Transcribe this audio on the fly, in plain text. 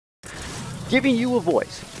giving you a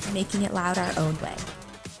voice, making it loud our own way.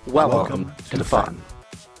 Welcome to the fun.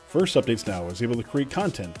 First Updates Now is able to create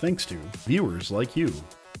content thanks to viewers like you.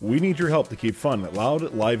 We need your help to keep fun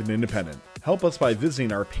loud, live, and independent. Help us by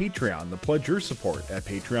visiting our Patreon to pledge your support at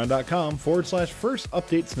patreon.com/First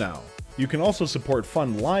Updates Now. You can also support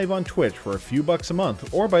Fun live on Twitch for a few bucks a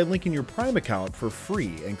month or by linking your Prime account for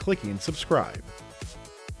free and clicking subscribe.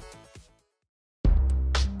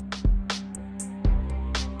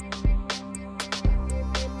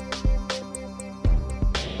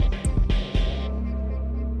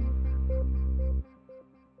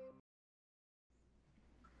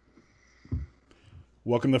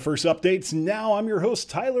 Welcome to First Updates Now. I'm your host,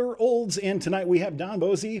 Tyler Olds, and tonight we have Don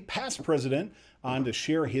Bosey, past president, on to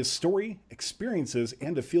share his story, experiences,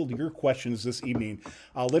 and to field your questions this evening.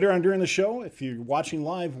 Later on during the show, if you're watching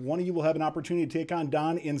live, one of you will have an opportunity to take on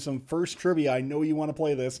Don in some first trivia. I know you want to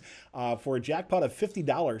play this for a jackpot of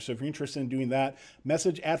 $50. So if you're interested in doing that,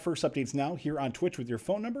 message at First Updates Now here on Twitch with your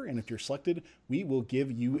phone number, and if you're selected, we will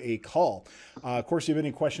give you a call. Of course, if you have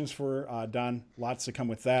any questions for Don, lots to come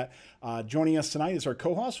with that. Joining us tonight is our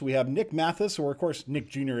co-host. We have Nick Mathis, or of course, Nick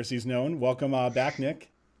Jr. as he's known. Welcome back, Nick.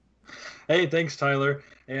 Hey, thanks, Tyler.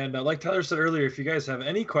 And like Tyler said earlier, if you guys have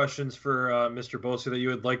any questions for Mr. Bosey that you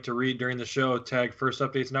would like to read during the show, tag First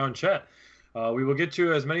Updates Now in chat. We will get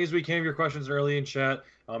to as many as we can of your questions early in chat.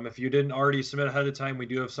 If you didn't already submit ahead of time, we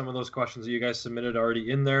do have some of those questions that you guys submitted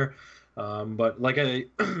already in there. But like I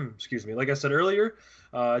said earlier,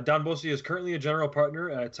 Don Bosey is currently a general partner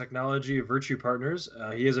at Technology Virtue Partners.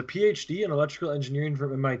 He has a PhD in electrical engineering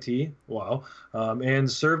from MIT. Wow.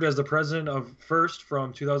 And served as the president of FIRST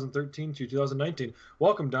from 2013 to 2019.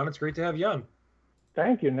 Welcome, Don. It's great to have you on.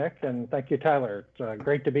 Thank you, Nick, and thank you, Tyler. It's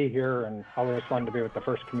great to be here and always fun to be with the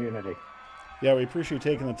FIRST community. Yeah, we appreciate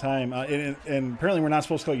you taking the time. And apparently we're not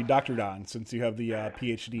supposed to call you Dr. Don since you have the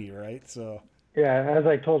PhD, right? So. Yeah, as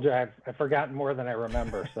I told you, I've forgotten more than I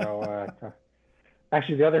remember. So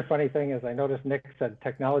actually, the other funny thing is I noticed Nick said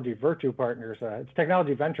Technology Virtue Partners. It's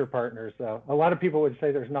Technology Venture Partners. A lot of people would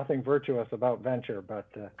say there's nothing virtuous about venture, but...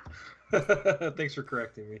 Thanks for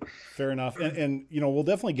correcting me. Fair enough. And you know, we'll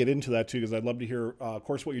definitely get into that too, because I'd love to hear, of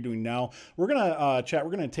course, what you're doing now. We're going to chat.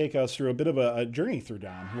 We're going to take us through a bit of a journey through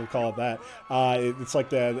Don. We'll call it that. It's like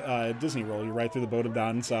the Disney roll. You ride through the boat of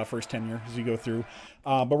Don's first tenure as you go through.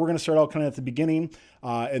 But we're going to start out kind of at the beginning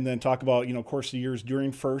and then talk about, you know, of course, the years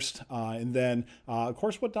during FIRST and then, of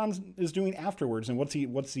course, what Don is doing afterwards and what's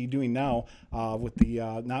he doing now with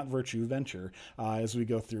the Not Virtue venture as we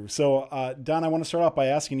go through. So, Don, I want to start off by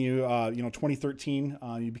asking you, 2013,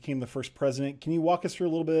 you became the first president. Can you walk us through a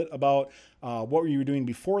little bit about what were you doing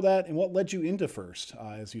before that and what led you into FIRST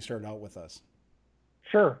as you started out with us?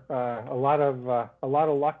 Sure. A lot of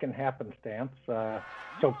luck and happenstance.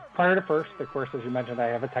 So prior to FIRST, of course, as you mentioned, I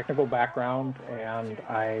have a technical background, and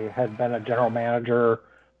I had been a general manager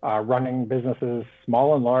running businesses,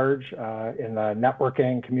 small and large, in the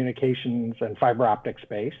networking, communications, and fiber optic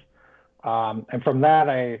space. And from that,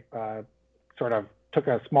 I sort of took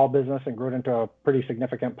a small business and grew it into a pretty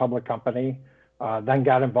significant public company. Then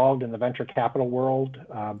got involved in the venture capital world,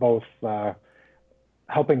 both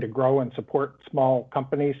helping to grow and support small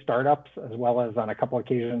companies, startups, as well as on a couple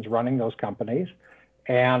occasions running those companies.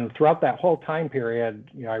 And throughout that whole time period,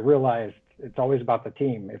 I realized it's always about the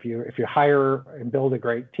team. If you hire and build a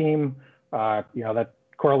great team, that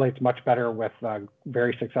correlates much better with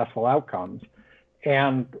very successful outcomes.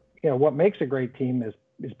 And what makes a great team is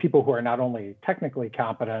people who are not only technically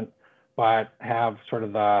competent, but have sort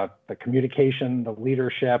of the communication, the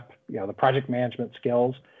leadership, the project management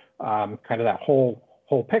skills, kind of that whole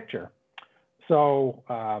picture. So,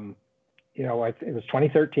 it was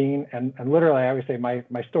 2013, and literally I always say my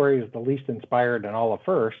story is the least inspired in all of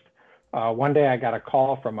FIRST. One day I got a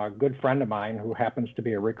call from a good friend of mine who happens to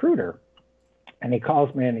be a recruiter, and he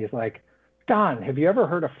calls me and he's like, "Don, have you ever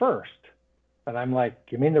heard of FIRST?" And I'm like,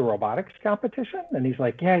 "You mean the robotics competition?" And he's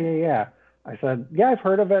like, yeah. I said, "Yeah, I've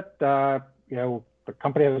heard of it. The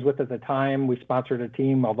company I was with at the time, we sponsored a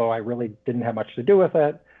team, although I really didn't have much to do with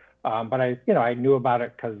it. But I knew about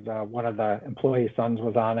it because one of the employee sons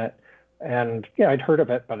was on it. And, I'd heard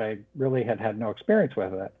of it, but I really had no experience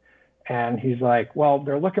with it." And he's like, "Well,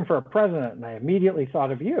 they're looking for a president." And I immediately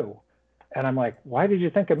thought of you. And I'm like, "Why did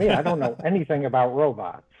you think of me? I don't know anything about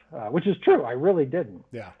robots," which is true. I really didn't.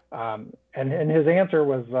 Yeah. And his answer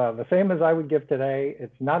was the same as I would give today.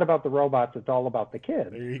 "It's not about the robots. It's all about the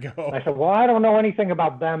kids." There you go. And I said, "Well, I don't know anything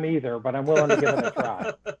about them either, but I'm willing to give it a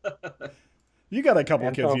try." You got a couple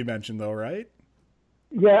of kids you mentioned, though, right?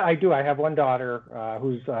 Yeah, I do. I have one daughter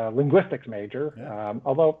who's a linguistics major, Yeah.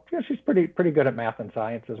 although she's pretty good at math and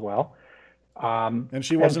science as well. And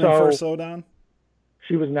she wasn't in first, though, Don?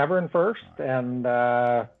 She was never in first, and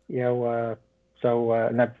and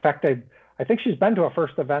in fact, I think she's been to a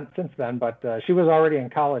first event since then, but she was already in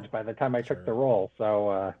college by the time I took the role,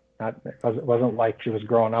 so it wasn't like she was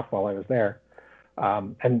growing up while I was there.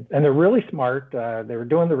 And they're really smart. They were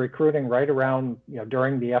doing the recruiting right around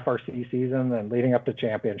during the FRC season and leading up to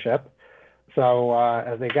championship. So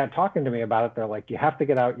as they got talking to me about it, they're like, you have to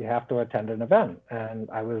get out, you have to attend an event. And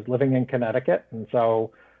I was living in Connecticut. And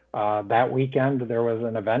so that weekend there was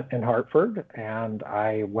an event in Hartford, and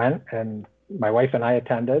I went, and my wife and I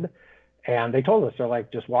attended. And they told us, they're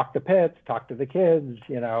like, just walk the pits, talk to the kids,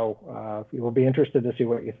 you will be interested to see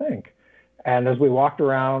what you think. And as we walked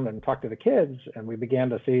around and talked to the kids, and we began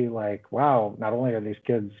to see like, wow, not only are these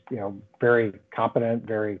kids, very competent,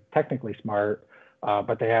 very technically smart,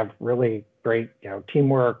 but they have really great,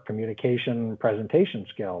 teamwork, communication, presentation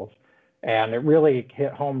skills. And it really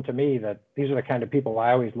hit home to me that these are the kind of people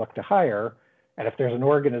I always look to hire. And if there's an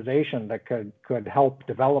organization that could help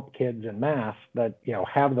develop kids in mass that,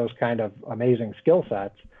 have those kind of amazing skill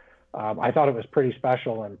sets, I thought it was pretty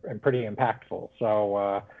special and pretty impactful.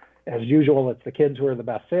 So as usual, it's the kids who are the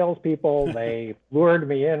best salespeople. They lured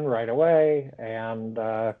me in right away, and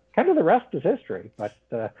kind of the rest is history. But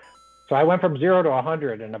so I went from 0 to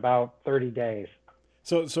 100 in about 30 days.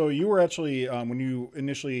 So you were actually, when you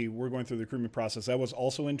initially were going through the recruitment process, that was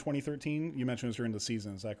also in 2013? You mentioned it was during the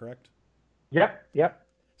season, is that correct? Yep.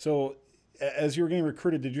 So as you were getting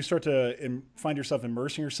recruited, did you start to find yourself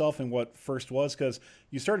immersing yourself in what FIRST was? Because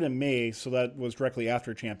you started in May, so that was directly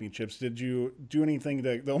after championships. Did you do anything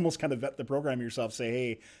to almost kind of vet the program yourself, say,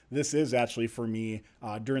 hey, this is actually for me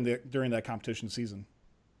during that competition season?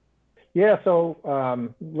 Yeah,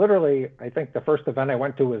 so literally, I think the first event I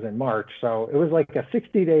went to was in March. So it was like a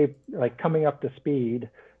 60-day, like coming up to speed.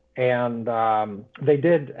 And they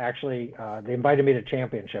did actually, they invited me to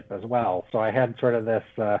championship as well. So I had sort of this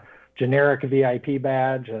generic VIP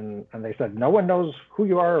badge, and they said, no one knows who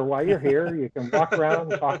you are or why you're here. You can walk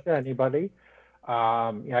around and talk to anybody.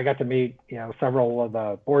 I got to meet, several of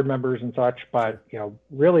the board members and such, but,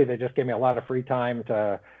 really they just gave me a lot of free time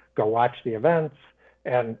to go watch the events.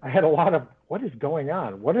 And I had a lot of, what is going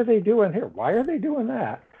on? What are they doing here? Why are they doing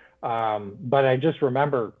that? But I just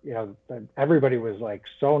remember, that everybody was like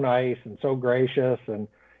so nice and so gracious. And,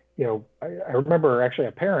 I remember actually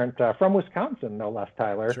a parent from Wisconsin, no less,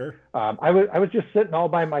 Tyler. Sure. I was just sitting all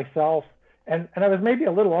by myself, and I was maybe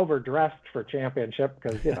a little overdressed for championship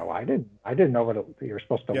because, I didn't know what you were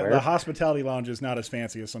supposed to wear. The hospitality lounge is not as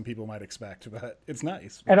fancy as some people might expect, but it's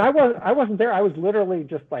nice. And I wasn't there. I was literally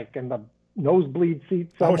just like in the nosebleed seat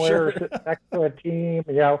somewhere, sitting next to a team,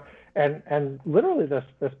 and literally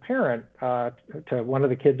this parent to one of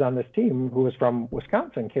the kids on this team who was from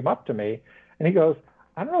Wisconsin came up to me, and he goes,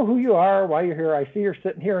 I don't know who you are, why you're here. I see you're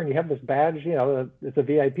sitting here and you have this badge, it's a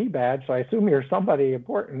VIP badge, so I assume you're somebody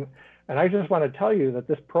important. And I just want to tell you that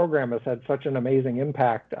this program has had such an amazing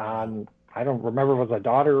impact on, I don't remember if it was a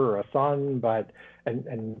daughter or a son, but,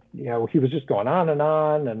 and he was just going on,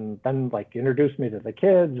 and then like introduced me to the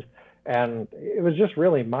kids. And it was just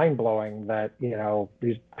really mind-blowing that,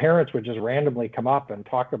 these parents would just randomly come up and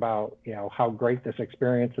talk about, how great this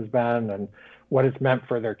experience has been and what it's meant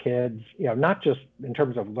for their kids, not just in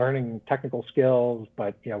terms of learning technical skills,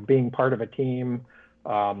 but, being part of a team,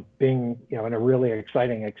 being, in a really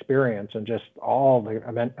exciting experience, and just all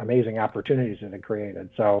the amazing opportunities that it created.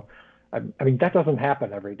 So, I mean, that doesn't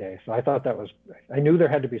happen every day. So I thought I knew there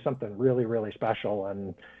had to be something really, really special.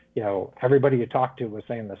 And, everybody you talked to was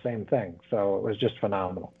saying the same thing. So it was just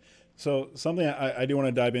phenomenal. So something I do want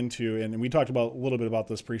to dive into, and we talked about a little bit about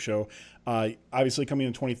this pre-show, obviously coming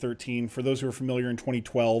in 2013. For those who are familiar, in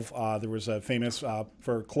 2012, there was a famous,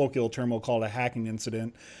 for colloquial term, we'll call it a hacking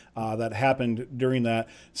incident that happened during that.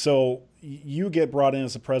 So you get brought in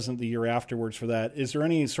as the president the year afterwards for that. Is there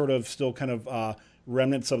any sort of still kind of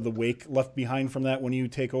remnants of the wake left behind from that when you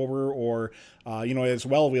take over? Or, as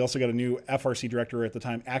well, we also got a new FRC director at the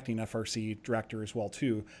time, acting FRC director as well,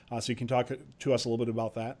 too. So you can talk to us a little bit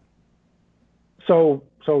about that. So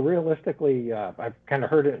realistically, I've kind of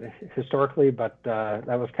heard it historically, but that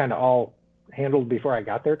was kind of all handled before I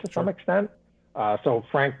got there to some extent. So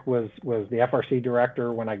Frank was the FRC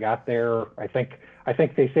director when I got there. I think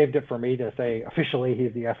they saved it for me to say officially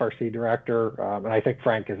he's the FRC director, and I think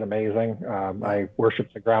Frank is amazing. I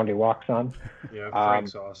worship the ground he walks on. Yeah,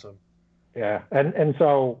 Frank's awesome. Yeah, and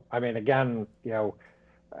so I mean, again,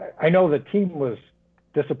 I know the team was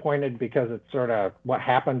disappointed because it's sort of what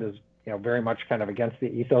happened is very much kind of against the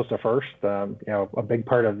ethos of FIRST. A big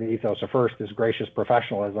part of the ethos of FIRST is gracious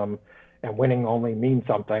professionalism. and winning only means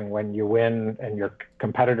something when you win and your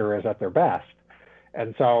competitor is at their best.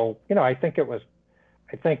 And so, I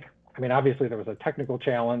mean, obviously there was a technical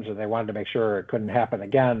challenge and they wanted to make sure it couldn't happen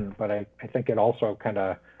again, but I think it also kind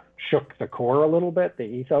of shook the core a little bit, the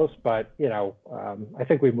ethos. But, I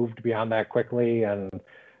think we moved beyond that quickly, and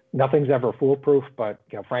nothing's ever foolproof, but,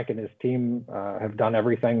 Frank and his team have done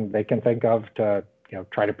everything they can think of to,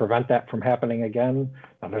 try to prevent that from happening again.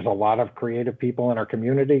 There's a lot of creative people in our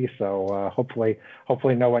community, so hopefully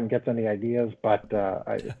no one gets any ideas, but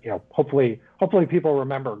hopefully people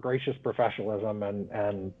remember gracious professionalism,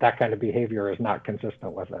 and that kind of behavior is not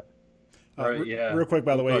consistent with it. Real quick,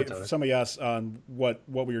 by the way, if somebody asked on what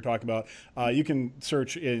we were talking about, you can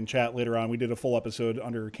search in chat later on. We did a full episode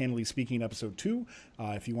under Candidly Speaking, episode 2.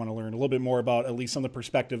 If you want to learn a little bit more about at least some of the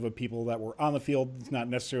perspective of people that were on the field, it's not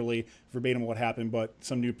necessarily verbatim what happened, but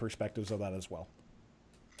some new perspectives of that as well.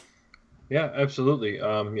 Yeah, absolutely.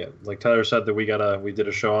 Like Tyler said, that we did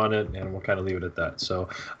a show on it, and we'll kind of leave it at that. So,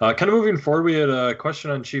 kind of moving forward, we had a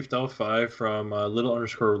question on Chief Delphi from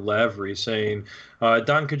little_Lavery saying,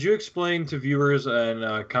 Don, could you explain to viewers and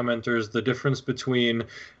commenters the difference between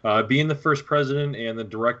being the first president and the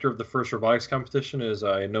director of the first robotics competition? As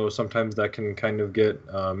I know sometimes that can kind of get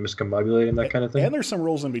miscombobulated and that kind of thing. And there's some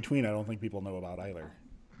roles in between I don't think people know about either.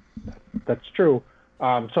 That's true.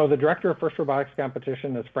 So the director of First Robotics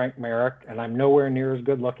Competition is Frank Merrick, and I'm nowhere near as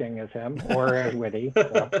good looking as him or as witty.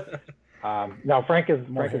 So, no, Frank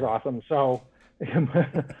is awesome. So,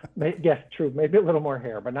 yes, true, maybe a little more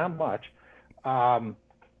hair, but not much.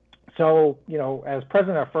 So, as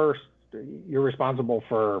president of First, you're responsible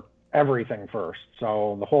for everything First.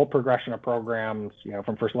 So the whole progression of programs,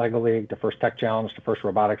 from First LEGO League to First Tech Challenge to First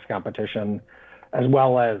Robotics Competition, as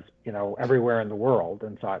well as, everywhere in the world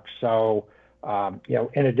and such. So,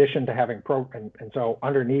 in addition to having and so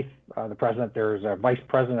underneath the president, there's a vice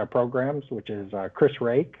president of programs, which is Chris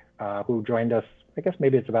Rake, who joined us, I guess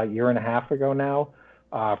maybe it's about a year and a half ago now.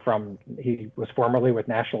 He was formerly with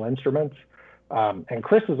National Instruments. And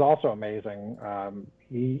Chris is also amazing.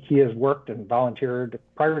 He has worked and volunteered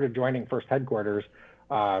prior to joining First Headquarters.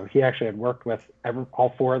 He actually had worked with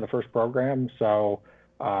all 4 of the First programs. So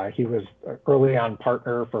he was early on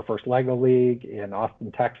partner for First LEGO League in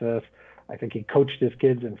Austin, Texas. I think he coached his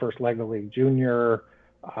kids in First LEGO League Junior.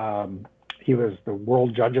 He was the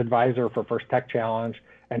world judge advisor for First Tech Challenge.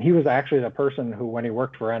 And he was actually the person who, when he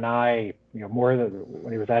worked for NI,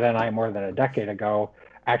 when he was at NI more than a decade ago,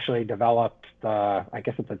 actually developed I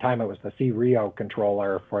guess at the time it was the C-Rio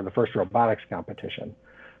controller for the First Robotics Competition.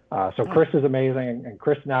 So Chris is amazing, and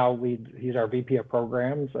Chris now he's our VP of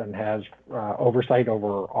programs and has oversight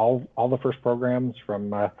over all the First programs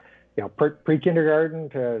from pre-kindergarten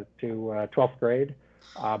to 12th grade.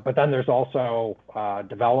 But then there's also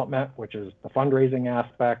development, which is the fundraising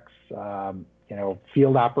aspects,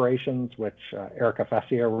 field operations, which Erica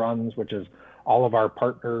Fessia runs, which is all of our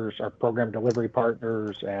partners, our program delivery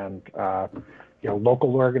partners, and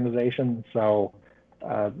local organizations. So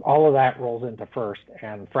all of that rolls into First,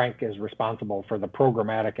 and Frank is responsible for the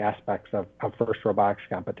programmatic aspects of First Robotics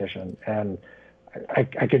Competition. And I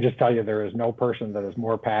could just tell you there is no person that is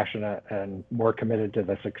more passionate and more committed to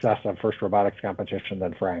the success of First Robotics Competition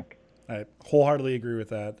than Frank. I wholeheartedly agree with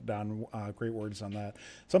that, Don. Great words on that.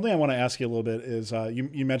 Something I want to ask you a little bit is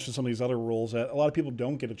you mentioned some of these other roles that a lot of people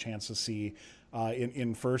don't get a chance to see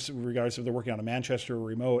in First, in regards to if they're working out of Manchester or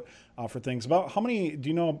remote for things. Do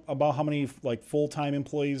you know about how many like full-time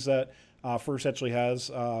employees that First actually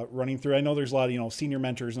has running through? I know there's a lot of senior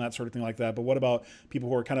mentors and that sort of thing like that, but what about people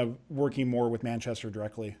who are kind of working more with Manchester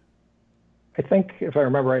directly? I think if I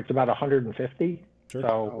remember right, it's about 150. Sure.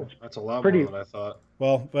 So that's a lot more than I thought.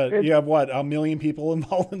 Well, but you have what, 1 million people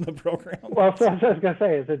involved in the program? Well, so I was going to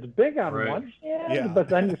say is it's big on one hand, but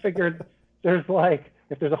then you figured there's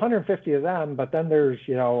if there's 150 of them, but then there's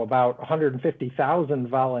about 150,000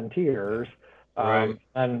 volunteers. Right.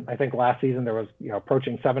 And I think last season there was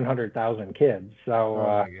approaching 700,000 kids. So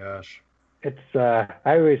oh my gosh, it's I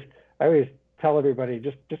always tell everybody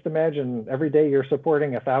just imagine every day you're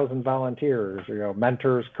supporting 1,000 volunteers,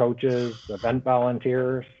 mentors, coaches, event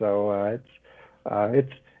volunteers. So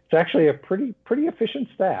it's actually a pretty efficient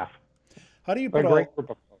staff. How do you put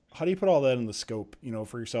all that in the scope,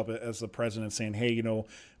 for yourself as the president, saying, hey,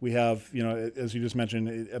 we have, as you just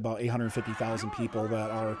mentioned, about 850,000 people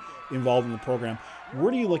that are involved in the program.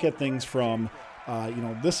 Where do you look at things from,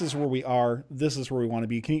 this is where we are, this is where we want to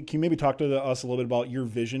be? Can you maybe talk to us a little bit about your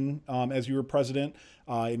vision as you were president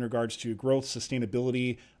in regards to growth,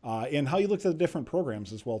 sustainability, and how you looked at the different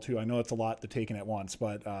programs as well, too? I know it's a lot to take in at once,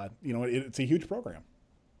 but, it's a huge program.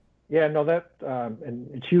 Yeah, no, and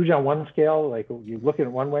it's huge on one scale. Like you look at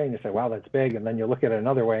it one way and you say, wow, that's big. And then you look at it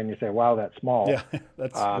another way and you say, wow, that's small. Yeah,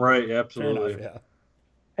 that's right. Absolutely. enough, yeah.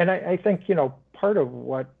 And I think, part of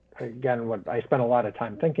what I spend a lot of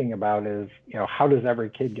time thinking about is, how does every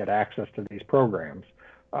kid get access to these programs?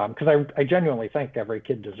 Because I genuinely think every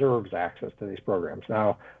kid deserves access to these programs.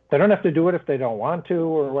 Now, they don't have to do it if they don't want to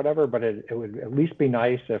or whatever, but it would at least be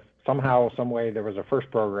nice if somehow, some way there was a FIRST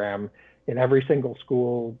program in every single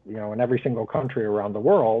school, in every single country around the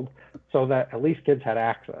world, so that at least kids had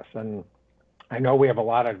access. And I know we have a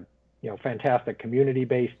lot of, fantastic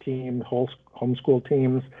community-based teams, homeschool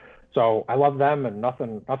teams. So I love them, and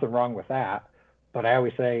nothing wrong with that. But I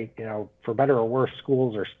always say, for better or worse,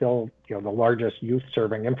 schools are still, the largest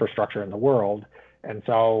youth-serving infrastructure in the world. And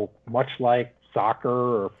so much like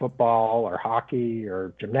soccer or football or hockey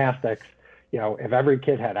or gymnastics, if every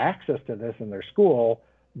kid had access to this in their school,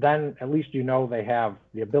 then at least they have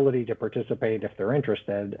the ability to participate if they're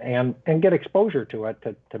interested and get exposure to it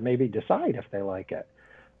to maybe decide if they like it.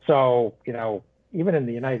 So, even in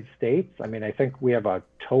the United States, I think we have a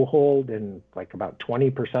toehold in like about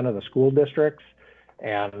 20% of the school districts,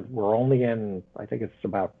 and we're only in, I think it's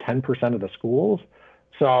about 10% of the schools.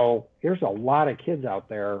 So there's a lot of kids out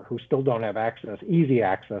there who still don't have easy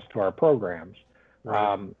access to our programs.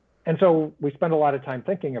 Right. And so we spend a lot of time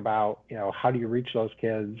thinking about, how do you reach those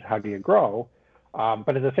kids? How do you grow?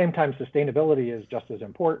 But at the same time, sustainability is just as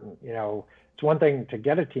important. It's one thing to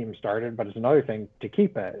get a team started, but it's another thing to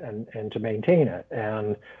keep it and to maintain it.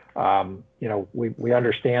 And, we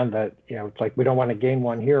understand that, it's like we don't want to gain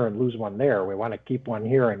one here and lose one there. We want to keep one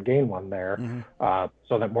here and gain one there,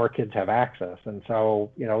 so that more kids have access. And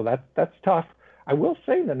so, that's tough. I will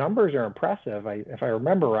say the numbers are impressive. If I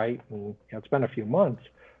remember right, and it's been a few months,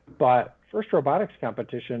 but FIRST Robotics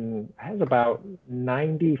competition has about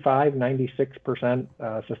 96%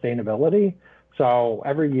 sustainability. So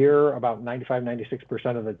every year, about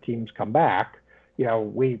 96% of the teams come back.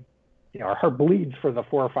 Our heart bleeds for the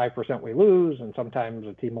 4 or 5% we lose, and sometimes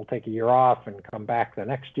a team will take a year off and come back the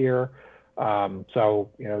next year. So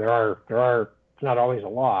there are it's not always a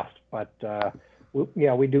loss, but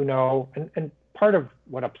we do know. And part of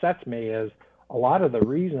what upsets me is a lot of the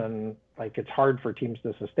reason it's hard for teams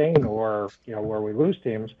to sustain or where we lose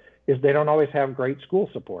teams is they don't always have great school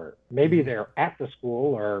support. Maybe they're at the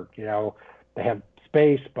school or they have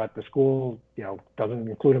space, but the school doesn't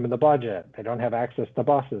include them in the budget. They don't have access to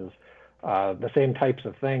buses, the same types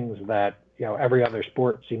of things that every other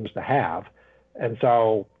sport seems to have. And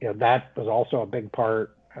so that was also a big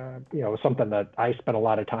part. Something that I spent a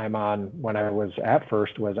lot of time on when I was at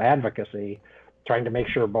FIRST was advocacy, trying to make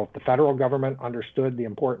sure both the federal government understood the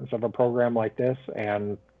importance of a program like this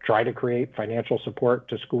and try to create financial support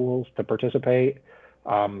to schools to participate.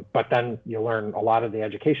 But then you learn a lot of the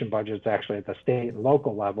education budgets actually at the state and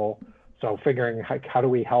local level. So figuring how do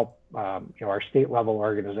we help our state level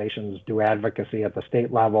organizations do advocacy at the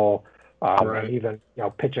state level, right. And even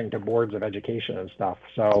pitching to boards of education and stuff.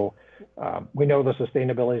 So we know the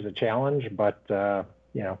sustainability is a challenge, but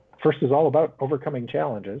FIRST is all about overcoming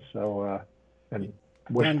challenges. So and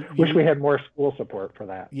wish we had more school support for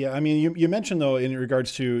that. Yeah, you mentioned though in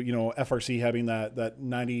regards to FRC having that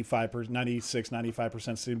 95%, 96,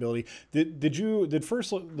 95% sustainability. Does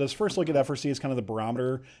FIRST look at FRC as kind of the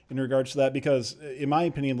barometer in regards to that? Because in my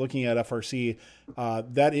opinion, looking at FRC,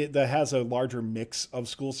 that has a larger mix of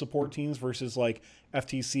school support teams versus like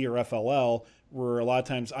FTC or FLL, where a lot of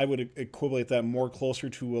times I would equate that more closer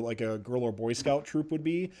to like a Girl or Boy Scout troop would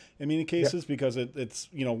be in many cases, because it's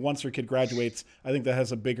once your kid graduates, I think that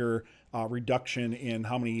has a bigger reduction in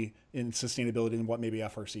in sustainability than what maybe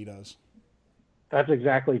FRC does. That's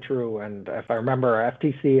exactly true. And if I remember,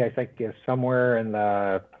 FTC, I think is somewhere in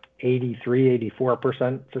the 83,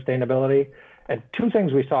 84% sustainability. And two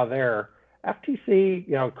things we saw there. FTC,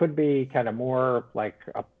 could be kind of more like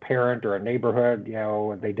a parent or a neighborhood,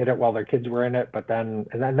 they did it while their kids were in it, but then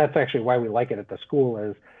that's actually why we like it at the school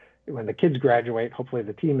is when the kids graduate, hopefully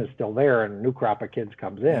the team is still there and a new crop of kids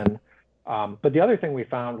comes in. But the other thing we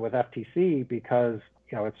found with FTC, because,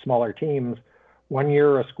 it's smaller teams, one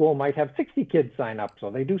year a school might have 60 kids sign up, so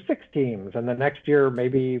they do 6 teams, and the next year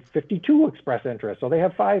maybe 52 express interest, so they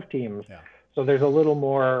have 5 teams. Yeah. So there's a little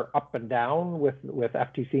more up and down with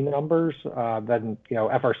FTC numbers than,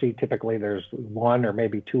 FRC. Typically there's 1 or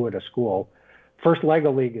maybe 2 at a school. FIRST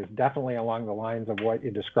LEGO League is definitely along the lines of what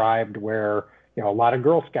you described, where, a lot of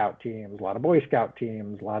Girl Scout teams, a lot of Boy Scout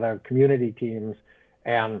teams, a lot of community teams,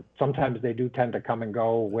 and sometimes they do tend to come and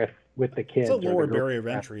go with the kids. It's a lower barrier of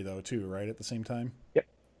entry though too, right? At the same time? Yep.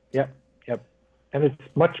 And it's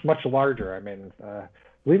much, much larger.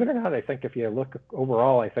 believe it or not, I think if you look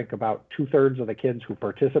overall, I think about 2/3 of the kids who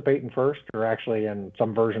participate in FIRST are actually in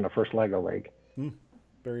some version of FIRST Lego League.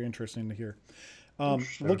 Very interesting to hear.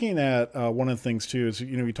 Looking at one of the things too is,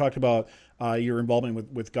 you talked about your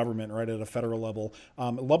involvement with government, right, at a federal level.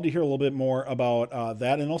 I'd love to hear a little bit more about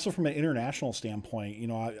that, and also from an international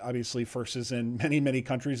standpoint. Obviously FIRST is in many, many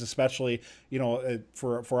countries, especially,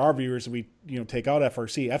 for our viewers, we, take out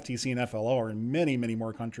FRC, FTC and FLO are in many, many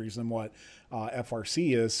more countries than what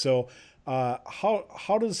FRC is. So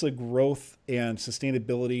how does the growth and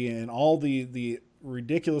sustainability and all the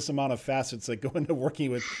ridiculous amount of facets that go into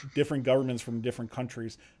working with different governments from different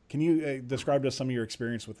countries, can you describe to us some of your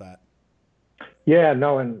experience with that? Yeah,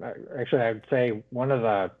 no, and actually I would say one of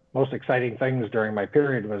the most exciting things during my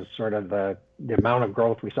period was sort of the amount of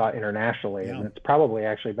growth we saw internationally. Yeah. And it's probably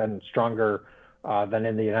actually been stronger than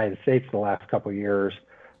in the United States the last couple of years.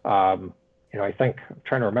 I think, I'm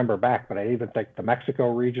trying to remember back, but I even think the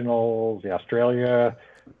Mexico regionals, the Australia,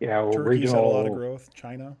 Turkey's regional, had a lot of growth.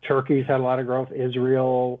 China. Turkey's had a lot of growth.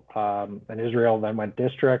 Israel, and Israel then went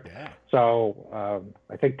district. Yeah. So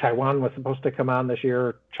I think Taiwan was supposed to come on this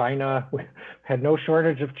year. China had no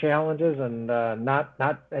shortage of challenges, and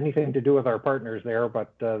not anything to do with our partners there,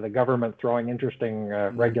 but the government throwing interesting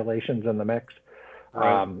regulations in the mix.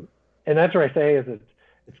 Right. And that's what I say is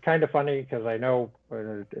it's kind of funny because I know it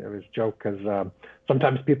was a joke because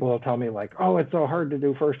sometimes people will tell me like, oh, it's so hard to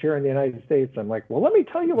do FIRST here in the United States. I'm like, well, let me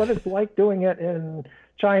tell you what it's like doing it in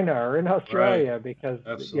China or in Australia, right. Because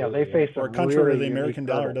they face a country where the American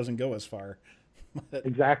dollar doesn't go as far.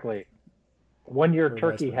 Exactly. One year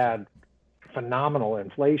Turkey had phenomenal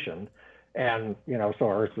inflation, and so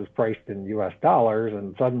ours was priced in US dollars,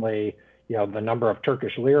 and suddenly the number of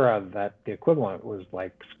Turkish lira, that the equivalent was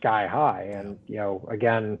like sky high. And,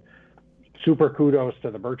 again, super kudos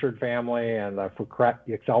to the Burchard family and the Fouquet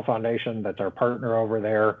Excel Foundation, that's our partner over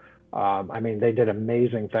there. They did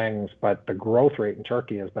amazing things, but the growth rate in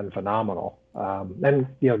Turkey has been phenomenal. And,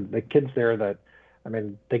 the kids there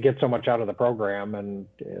they get so much out of the program. And,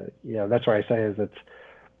 that's what I say is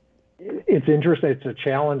it's interesting. It's a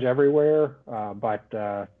challenge everywhere, but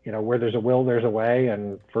where there's a will, there's a way,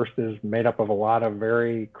 and FIRST is made up of a lot of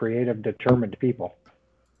very creative, determined people.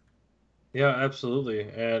 Yeah, absolutely.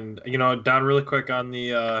 And Don, really quick on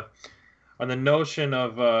the notion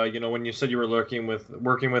of when you said you were working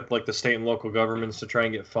with like the state and local governments to try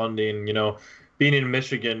and get funding. Being in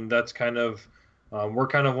Michigan, that's kind of we're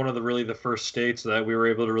kind of one of the first states that we were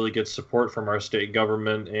able to really get support from our state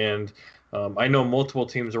government. And I know multiple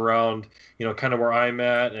teams around, kind of where I'm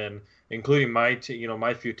at, and including my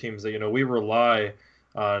few teams that, we rely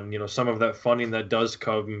on, some of that funding that does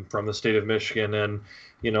come from the state of Michigan. And,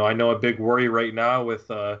 I know a big worry right now with,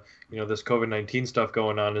 this COVID-19 stuff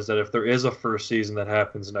going on is that if there is a FIRST season that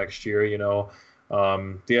happens next year,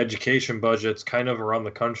 the education budgets kind of around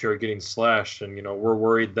the country are getting slashed. And, we're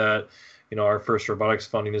worried that, our FIRST robotics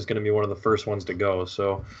funding is going to be one of the first ones to go.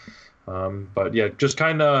 So, but yeah, just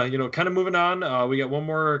kind of moving on. We got one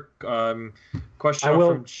more question.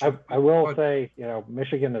 I will say,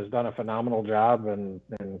 Michigan has done a phenomenal job, and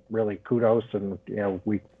really kudos. And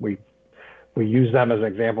we use them as an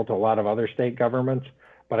example to a lot of other state governments.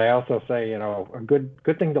 But I also say, a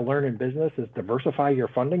good thing to learn in business is diversify your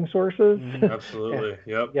funding sources. Absolutely.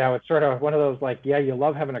 Yep. Yeah, it's sort of one of those you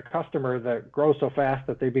love having a customer that grows so fast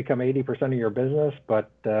that they become 80% of your business,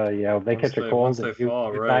 but they catch a cold and you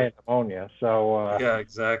die of pneumonia. So yeah,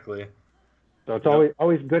 exactly. So it's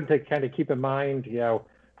always good to kind of keep in mind,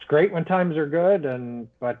 it's great when times are good,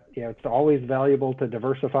 but it's always valuable to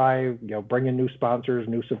diversify, bring in new sponsors,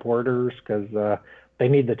 new supporters, because they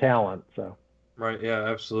need the talent. So. Right. Yeah,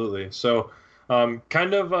 absolutely. So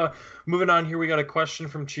moving on here, we got a question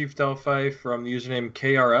from Chief Delphi from the username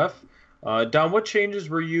KRF. Don, what changes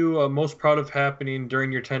were you most proud of happening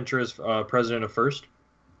during your tenure as president of FIRST?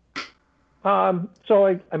 So,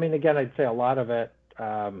 again, I'd say a lot of it,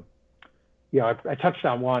 I touched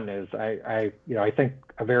on one is I think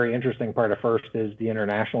a very interesting part of FIRST is the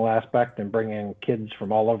international aspect and bringing kids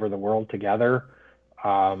from all over the world together.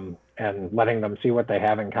 And letting them see what they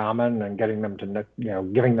have in common and getting them to,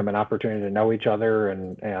 giving them an opportunity to know each other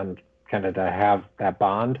and kind of to have that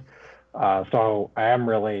bond. So I am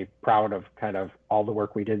really proud of kind of all the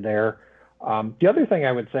work we did there. The other thing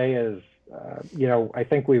I would say is, I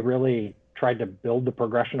think we really tried to build the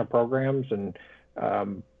progression of programs, and,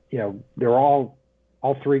 they're all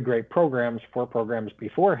three great programs, 4 programs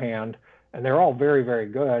beforehand, and they're all very, very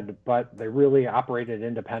good, but they really operated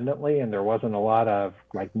independently, and there wasn't a lot of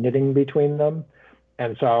knitting between them.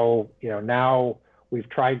 And so, now We've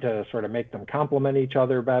tried to sort of make them complement each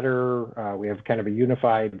other better. We have kind of a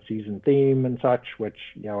unified season theme and such, which,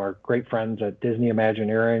 our great friends at Disney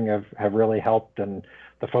Imagineering have really helped, and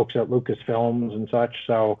the folks at Lucasfilms and such.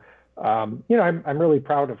 So, I'm really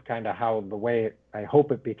proud of kind of how the way I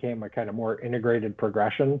hope it became a kind of more integrated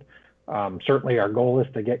progression. Certainly our goal is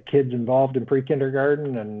to get kids involved in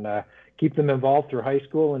pre-kindergarten and keep them involved through high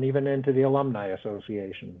school and even into the Alumni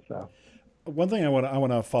Association. So. One thing I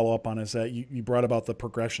want to follow up on is that you brought about the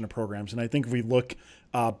progression of programs, and I think if we look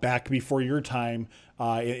back before your time,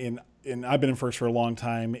 and I've been in FIRST for a long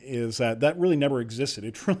time, is that really never existed.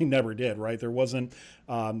 It really never did, right? There wasn't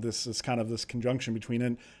this kind of this conjunction between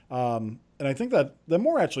it, and I think that the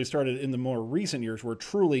more actually started in the more recent years, where it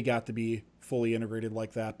truly got to be fully integrated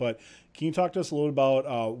like that. But can you talk to us a little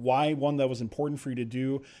about why one that was important for you to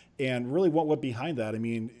do, and really what went behind that? I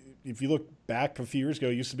mean, if you look back a few years ago,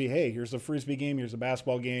 it used to be, hey, here's a Frisbee game, here's a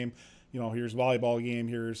basketball game, here's a volleyball game,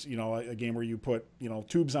 here's, a game where you put,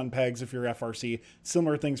 tubes on pegs if you're FRC,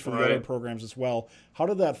 similar things for the other programs as well. How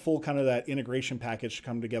did that full kind of that integration package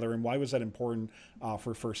come together, and why was that important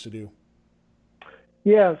for FIRST to do?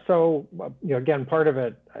 Yeah, so, again, part of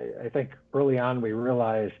it, I think early on we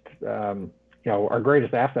realized, our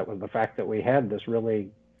greatest asset was the fact that we had this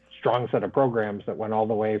really strong set of programs that went all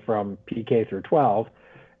the way from PK through 12.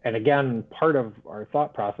 And again, part of our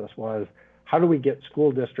thought process was, how do we get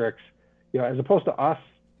school districts, as opposed to us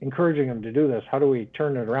encouraging them to do this, how do we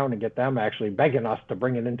turn it around and get them actually begging us to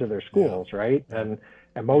bring it into their schools, right? And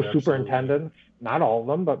most superintendents, not all of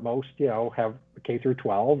them, but most, have K through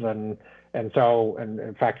 12. And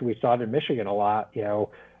in fact, we saw it in Michigan a lot,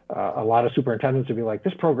 a lot of superintendents would be like,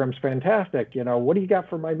 this program's fantastic. What do you got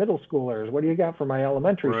for my middle schoolers? What do you got for my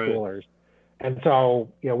elementary schoolers? And so,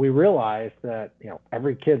 we realized that,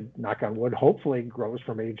 every kid, knock on wood, hopefully grows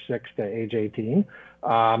from age 6 to age 18.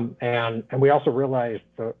 And we also realized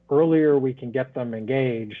the earlier we can get them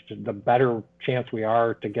engaged, the better chance we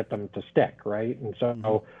are to get them to stick, right? And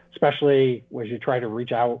so, especially as you try to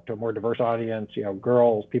reach out to a more diverse audience,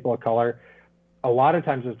 girls, people of color, a lot of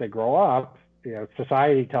times as they grow up,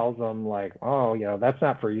 society tells them like, oh, that's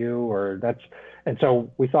not for you, and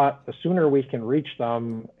so we thought the sooner we can reach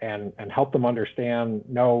them and help them understand,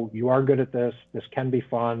 no, you are good at this can be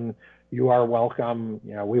fun, you are welcome,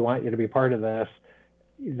 we want you to be part of this.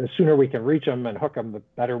 The sooner we can reach them and hook them, the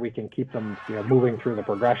better we can keep them, moving through the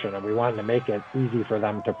progression. And we wanted to make it easy for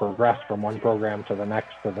them to progress from one program to the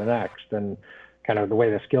next, and kind of the way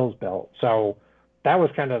the skills built. So that was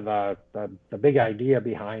kind of the big idea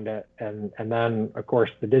behind it. And then, of course,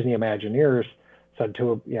 the Disney Imagineers said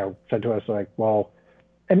to us, like, well,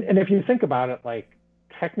 and if you think about it, like,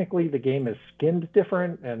 technically the game is skinned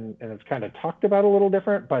different and it's kind of talked about a little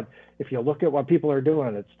different, but if you look at what people are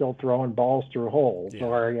doing, it's still throwing balls through holes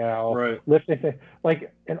or, lifting,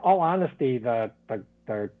 like, in all honesty, the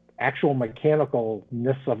actual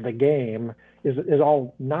mechanicalness of the game is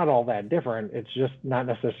all not all that different. It's just not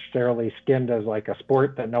necessarily skinned as like a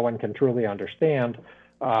sport that no one can truly understand,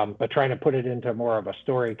 but trying to put it into more of a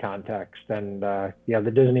story context. And the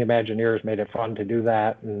Disney Imagineers made it fun to do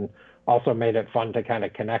that, and also made it fun to kind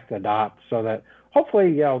of connect the dots so that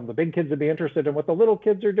hopefully, the big kids would be interested in what the little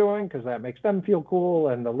kids are doing, because that makes them feel cool,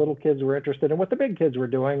 and the little kids were interested in what the big kids were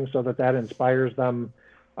doing, so that inspires them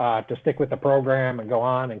to stick with the program and go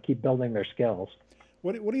on and keep building their skills.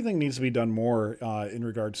 What do you think needs to be done more in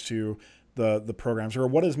regards to the programs, or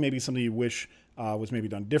what is maybe something you wish was maybe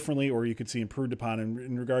done differently, or you could see improved upon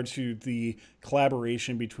in regards to the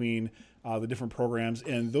collaboration between the different programs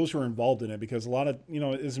and those who are involved in it? Because a lot of,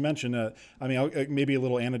 as mentioned, maybe a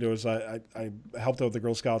little anecdote is I helped out the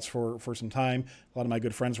Girl Scouts for some time. A lot of my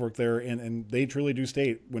good friends work there, and they truly do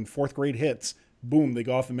state when fourth grade hits, boom, they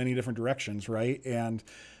go off in many different directions, right? And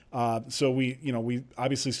so we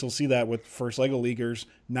obviously still see that with first LEGO Leaguers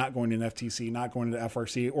not going to an FTC, not going to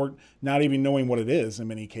FRC, or not even knowing what it is in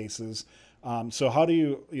many cases. So how do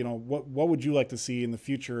you, what would you like to see in the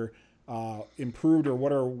future improved, or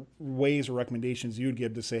what are ways or recommendations you'd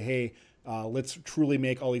give to say, hey, let's truly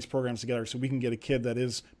make all these programs together so we can get a kid that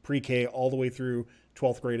is pre-K all the way through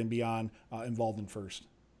 12th grade and beyond involved in FIRST?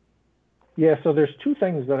 Yeah, so there's two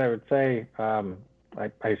things that I would say.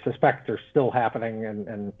 I suspect they're still happening,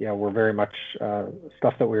 and we're very much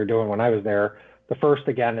stuff that we were doing when I was there. The first,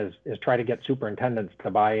 again, is try to get superintendents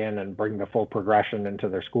to buy in and bring the full progression into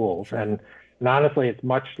their schools. Sure. And honestly, it's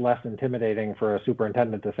much less intimidating for a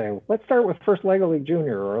superintendent to say, let's start with First LEGO League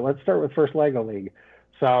Junior, or let's start with First LEGO League.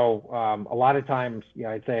 So a lot of times,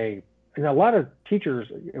 I'd say, a lot of teachers,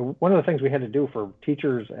 one of the things we had to do for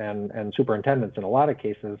teachers and superintendents in a lot of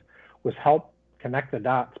cases was help connect the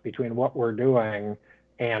dots between what we're doing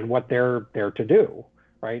and what they're there to do,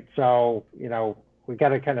 right? So, we got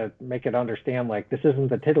to kind of make it understand, like, this isn't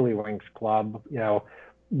the Tiddlywinks Club.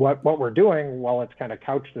 What we're doing, while it's kind of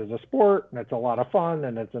couched as a sport and it's a lot of fun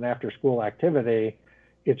and it's an after school activity,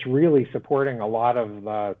 it's really supporting a lot of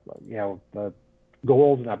the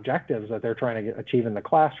goals and objectives that they're trying to achieve in the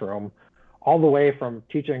classroom, all the way from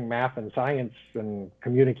teaching math and science and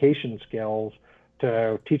communication skills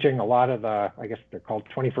to teaching a lot of the, I guess they're called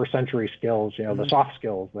 21st century skills, the soft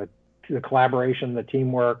skills, the collaboration, the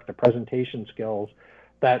teamwork, the presentation skills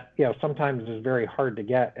that, sometimes is very hard to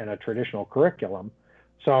get in a traditional curriculum.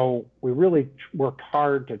 So we really worked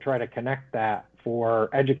hard to try to connect that for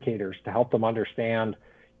educators to help them understand,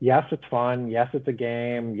 yes, it's fun. Yes, it's a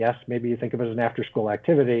game. Yes, maybe you think of it as an after school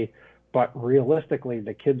activity, but realistically,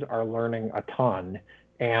 the kids are learning a ton.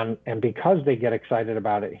 And because they get excited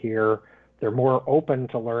about it here, they're more open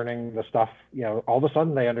to learning the stuff. All of a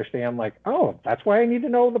sudden they understand, like, oh, that's why I need to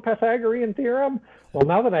know the Pythagorean theorem. Well,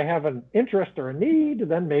 now that I have an interest or a need,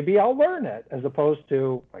 then maybe I'll learn it, as opposed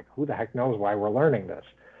to, like, who the heck knows why we're learning this?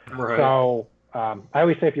 Right. So I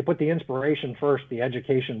always say, if you put the inspiration first, the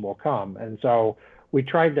education will come. And so we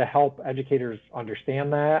tried to help educators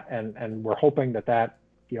understand that, and we're hoping that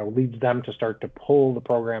leads them to start to pull the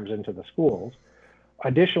programs into the schools.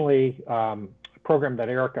 Additionally, a program that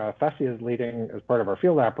Erica Fessy is leading as part of our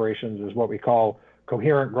field operations is what we call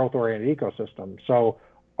coherent growth-oriented ecosystem. So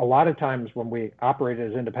a lot of times when we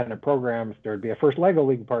operated as independent programs, there'd be a first LEGO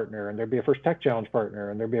League partner, and there'd be a first Tech Challenge partner,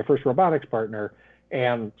 and there'd be a first robotics partner.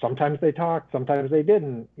 And sometimes they talked, sometimes they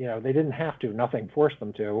didn't. They didn't have to. Nothing forced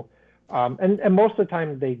them to. And most of the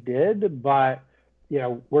time they did, but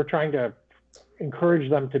we're trying to encourage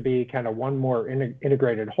them to be kind of one more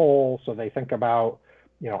integrated whole. So they think about,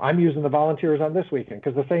 I'm using the volunteers on this weekend,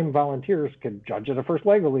 because the same volunteers could judge at a first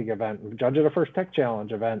LEGO League event, judge at a first Tech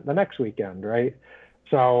Challenge event the next weekend, right?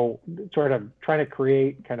 So sort of trying to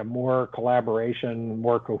create kind of more collaboration,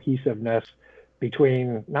 more cohesiveness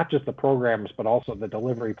between not just the programs, but also the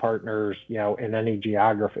delivery partners, in any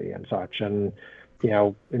geography and such. And,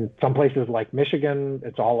 in some places like Michigan,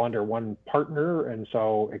 it's all under one partner. And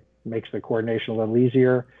so it makes the coordination a little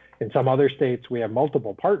easier. In some other states, we have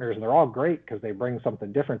multiple partners, and they're all great because they bring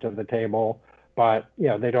something different to the table, but,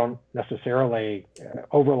 they don't necessarily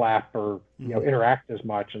overlap or, interact as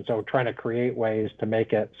much. And so trying to create ways to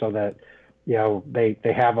make it so that,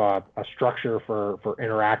 they have a structure for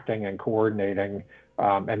interacting and coordinating,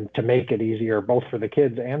 and to make it easier both for the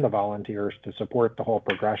kids and the volunteers to support the whole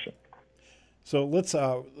progression. So let's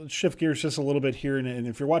shift gears just a little bit here. And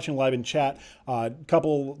if you're watching live in chat, a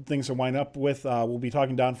couple things to wind up with. We'll be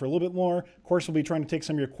talking Don for a little bit more. Of course, we'll be trying to take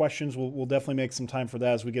some of your questions. We'll definitely make some time for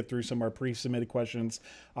that as we get through some of our pre-submitted questions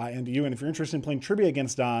and to you. And if you're interested in playing trivia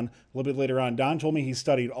against Don a little bit later on, Don told me he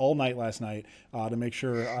studied all night last night to make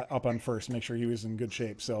sure up on first, make sure he was in good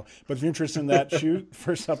shape. So, but if you're interested in that, shoot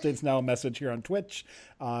First Updates Now a message here on Twitch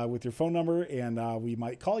with your phone number, and we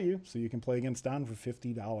might call you so you can play against Don for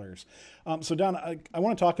 $50. So Don, I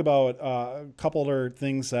want to talk about a couple other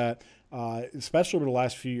things that, especially over the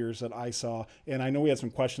last few years, that I saw, and I know we had some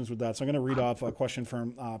questions with that. So I'm going to read off a question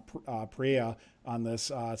from Priya on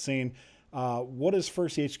this, saying, what is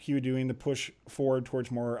First HQ doing to push forward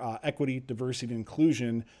towards more equity, diversity, and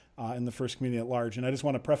inclusion in the First community at large? And I just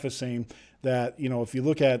want to preface saying that, if you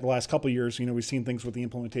look at the last couple of years, we've seen things with the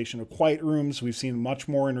implementation of quiet rooms. We've seen much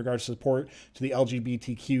more in regards to support to the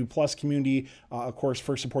LGBTQ plus community. Of course,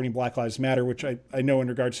 first supporting Black Lives Matter, which I know in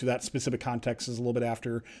regards to that specific context is a little bit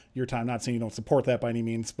after your time. Not saying you don't support that by any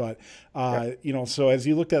means, but, so as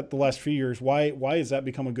you looked at the last few years, why has that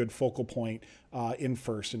become a good focal point in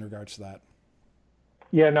First in regards to that?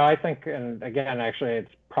 Yeah, no, I think, and again, actually,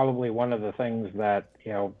 it's probably one of the things that,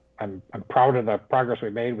 I'm proud of the progress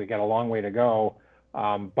we made. We got a long way to go.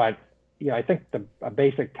 But, I think a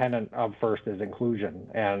basic tenet of First is inclusion.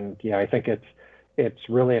 And, I think it's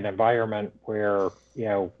really an environment where,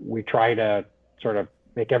 we try to sort of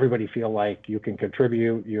make everybody feel like you can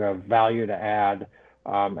contribute, you have value to add.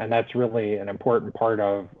 And that's really an important part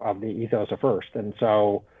of the ethos of First. And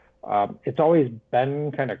so it's always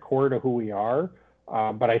been kind of core to who we are.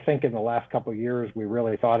 But I think in the last couple of years, we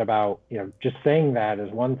really thought about, just saying that is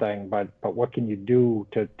one thing, but what can you do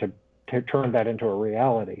to turn that into a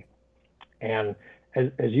reality? And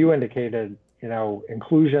as you indicated,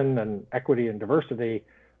 inclusion and equity and diversity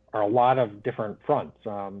are a lot of different fronts.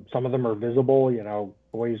 Some of them are visible,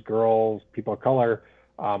 boys, girls, people of color,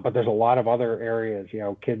 but there's a lot of other areas,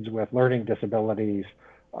 kids with learning disabilities,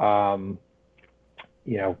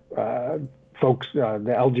 folks,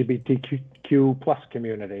 the LGBTQ plus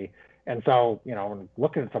community. And so,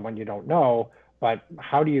 looking at someone you don't know, but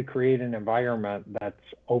how do you create an environment that's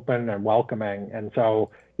open and welcoming? And so,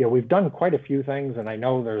 we've done quite a few things, and I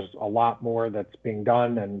know there's a lot more that's being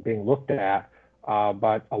done and being looked at,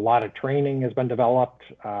 but a lot of training has been developed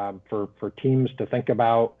for teams to think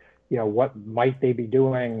about, what might they be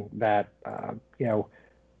doing that,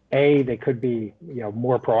 they could be,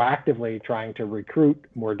 more proactively trying to recruit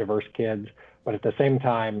more diverse kids, but at the same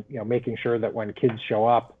time, making sure that when kids show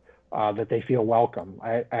up, that they feel welcome.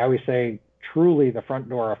 I always say, truly, the front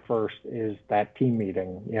door of FIRST is that team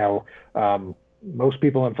meeting. Most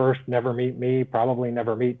people in FIRST never meet me, probably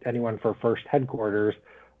never meet anyone for FIRST headquarters,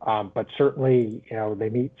 but certainly, they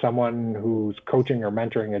meet someone who's coaching or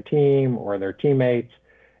mentoring a team or their teammates.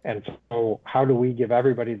 And so how do we give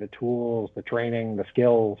everybody the tools, the training, the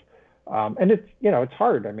skills? And it's, it's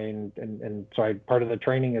hard. I mean, and so part of the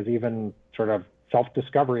training is even sort of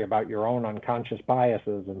self-discovery about your own unconscious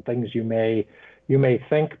biases and things you may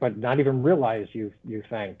think, but not even realize you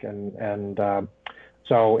think. And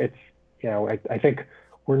so it's, I think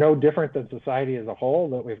we're no different than society as a whole,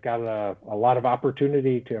 that we've got a lot of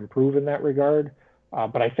opportunity to improve in that regard.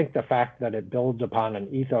 But I think the fact that it builds upon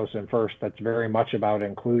an ethos in FIRST that's very much about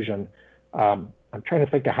inclusion. I'm trying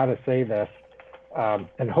to think of how to say this,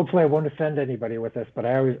 and hopefully I won't offend anybody with this, but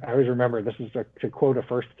I always remember, this is to quote a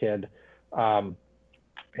FIRST kid. And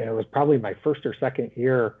it was probably my first or second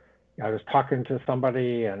year. I was talking to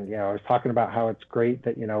somebody, and I was talking about how it's great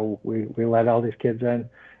that we let all these kids in,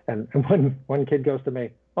 and one kid goes to me,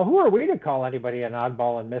 "Well, who are we to call anybody an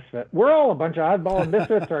oddball and misfit? We're all a bunch of oddball and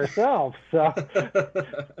misfits ourselves." So,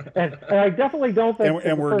 and I definitely don't think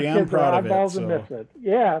and we're damn proud of it. Oddballs and misfits.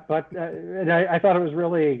 Yeah, but and I thought it was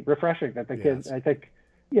really refreshing that the kids. I think,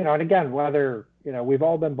 and again, whether we've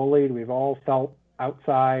all been bullied, we've all felt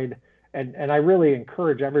outside. And I really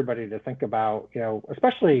encourage everybody to think about,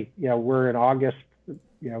 especially, we're in August,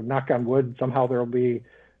 knock on wood, somehow there'll be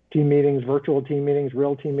team meetings, virtual team meetings,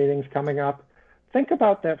 real team meetings coming up. Think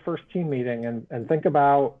about that first team meeting and think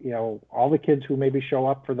about, all the kids who maybe show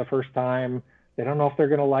up for the first time. They don't know if they're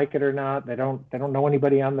going to like it or not. They don't know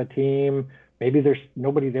anybody on the team. Maybe there's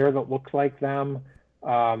nobody there that looks like them.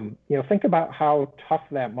 Think about how tough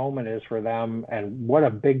that moment is for them and what a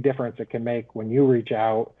big difference it can make when you reach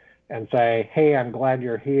out and say, "Hey, I'm glad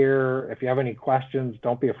you're here. If you have any questions,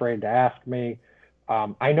 don't be afraid to ask me."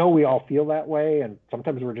 I know we all feel that way, and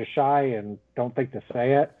sometimes we're just shy and don't think to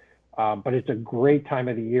say it. But it's a great time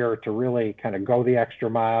of the year to really kind of go the extra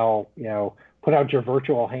mile, put out your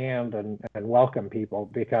virtual hand and welcome people,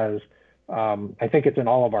 because I think it's in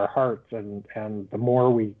all of our hearts. And the more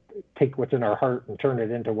we take what's in our heart and turn it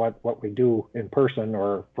into what we do in person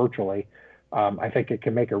or virtually, I think it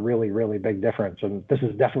can make a really, really big difference. And this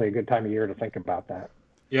is definitely a good time of year to think about that.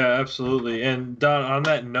 Yeah, absolutely. And Don, on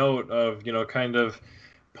that note of, kind of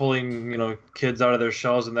pulling, kids out of their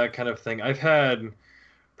shells and that kind of thing, I've had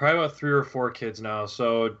probably about 3 or 4 kids now.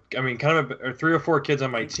 So, I mean, or 3 or 4 kids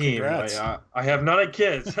on my team. I have not had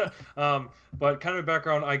kids, but kind of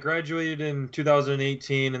background, I graduated in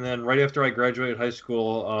 2018. And then right after I graduated high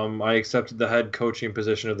school, I accepted the head coaching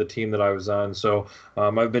position of the team that I was on. So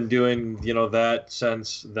I've been doing, that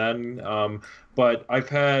since then. But I've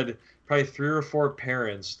had probably 3 or 4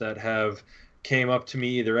 parents that have came up to me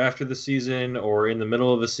either after the season or in the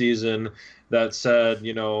middle of the season that said,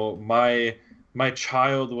 my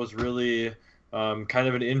child was really kind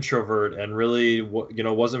of an introvert and really,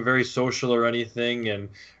 wasn't very social or anything, and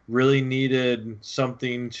really needed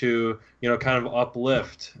something to, kind of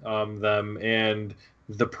uplift them. And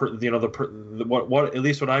what at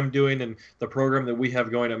least what I'm doing and the program that we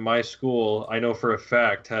have going at my school, I know for a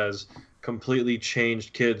fact has completely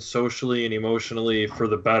changed kids socially and emotionally for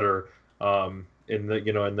the better, in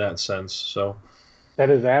that sense. So that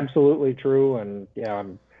is absolutely true. And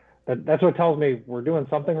that's what tells me we're doing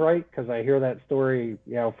something right, because I hear that story,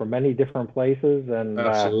 from many different places, and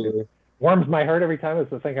it warms my heart every time.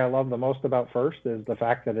 It's the thing I love the most about FIRST, is the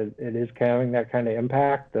fact that it is having that kind of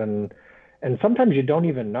impact, and sometimes you don't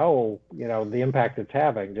even know, the impact it's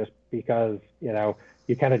having, just because,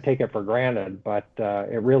 you kind of take it for granted. But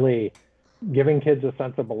it really giving kids a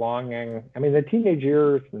sense of belonging. I mean, the teenage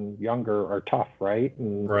years and younger are tough, right?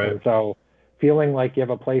 And so feeling like you have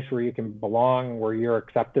a place where you can belong, where you're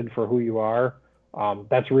accepted for who you are,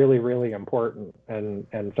 that's really, really important.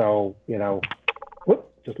 And so,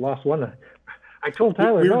 just lost one. I told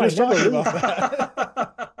Tyler, we were just talking about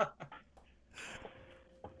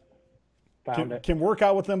that. Can work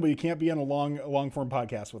out with them, but you can't be in a long form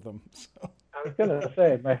podcast with them. So. I was going to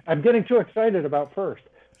say, I'm getting too excited about FIRST.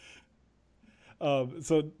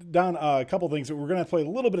 So Don, a couple things. We're going to play a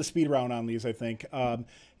little bit of speed round on these, I think,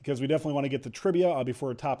 because we definitely want to get to trivia before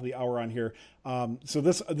the top of the hour on here. So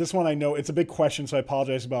this one, I know it's a big question, so I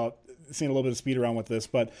apologize about seeing a little bit of speed around with this.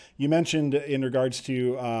 But you mentioned in regards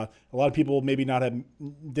to a lot of people maybe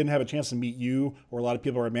didn't have a chance to meet you, or a lot of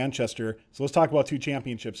people are in Manchester. So let's talk about two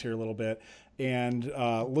championships here a little bit. And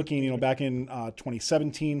looking, back in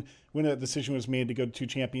 2017, when a decision was made to go to two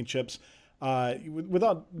championships.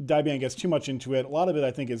 Without diving, I guess, too much into it, a lot of it, I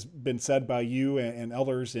think, has been said by you and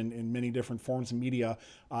others in many different forms of media.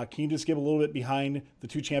 Can you just give a little bit behind the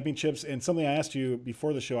two championships? And something I asked you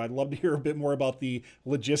before the show, I'd love to hear a bit more about the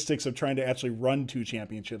logistics of trying to actually run two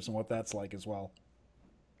championships and what that's like as well.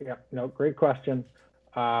 Yeah, no, great question.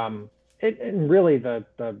 And really, the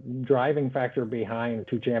driving factor behind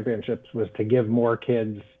two championships was to give more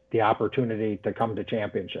kids the opportunity to come to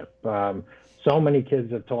championship. So many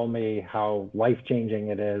kids have told me how life-changing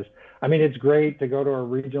it is. I mean, it's great to go to a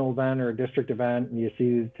regional event or a district event and you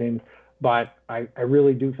see these teams, but I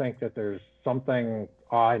really do think that there's something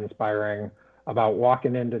awe-inspiring about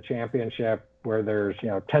walking into championship where there's,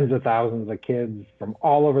 tens of thousands of kids from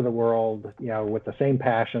all over the world, with the same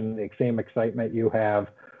passion, the same excitement you have,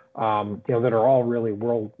 that are all really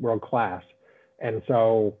world class. And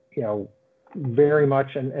so, very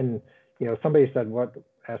much, and somebody said,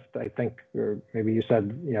 I think, or maybe you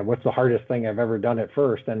said, what's the hardest thing I've ever done at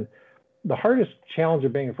First? And the hardest challenge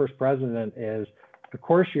of being a First president is, of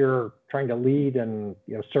course, you're trying to lead and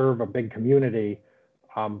serve a big community,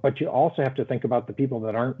 but you also have to think about the people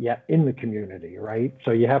that aren't yet in the community, right?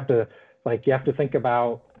 So you have to think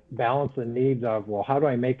about balance the needs of, well, how do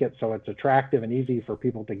I make it so it's attractive and easy for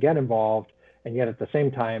people to get involved, and yet at the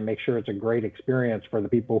same time make sure it's a great experience for the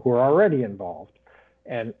people who are already involved.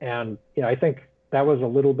 And I think that was a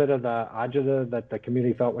little bit of the agita that the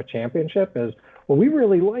community felt with championship is, well, we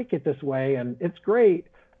really like it this way and it's great.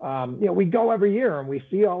 We go every year and we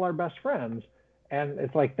see all our best friends, and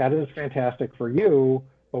it's like, that is fantastic for you,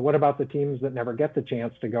 but what about the teams that never get the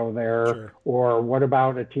chance to go there? Sure. Or what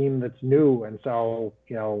about a team that's new? And so,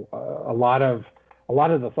 a lot of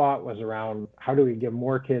the thought was around, how do we give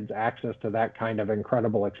more kids access to that kind of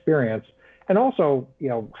incredible experience? And also,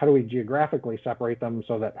 how do we geographically separate them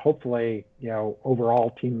so that hopefully,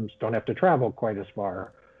 overall teams don't have to travel quite as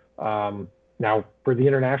far. Now, for the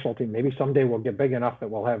international team, maybe someday we'll get big enough that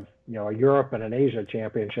we'll have, a Europe and an Asia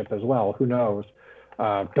championship as well. Who knows?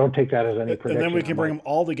 Don't take that as any prediction. And then we can bring them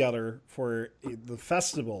all together for the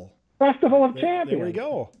festival. Festival of Champions. There we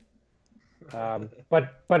go.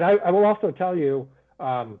 But I will also tell you,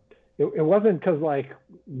 it wasn't because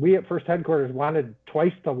we at First headquarters wanted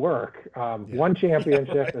twice the work. One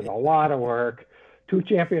championship is a lot of work. Two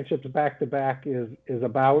championships back to back is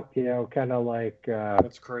about, kind of like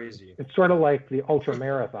that's crazy. It's sort of like the ultra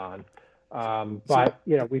marathon. But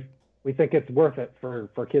we think it's worth it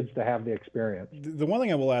for kids to have the experience. The one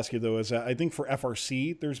thing I will ask you though is that I think for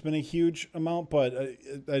FRC there's been a huge amount, but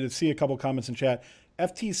I see a couple comments in chat.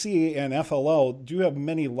 FTC and FLL do have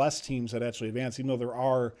many less teams that actually advance, even though there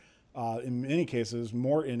are in many cases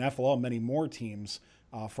more in FLL, many more teams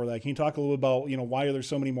for that. Can you talk a little about why are there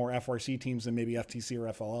so many more FRC teams than maybe FTC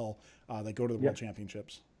or FLL that go to the World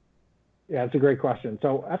Championships? Yeah, it's a great question.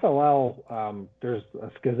 So FLL, there's a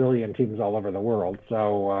skazillion teams all over the world.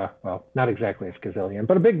 So, well, not exactly a skazillion,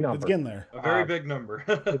 but a big number. It's getting there. A very big number.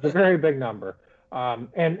 It's a very big number.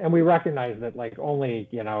 And we recognize that only,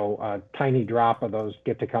 a tiny drop of those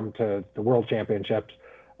get to come to the World Championships.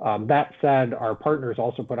 That said, our partners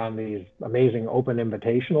also put on these amazing open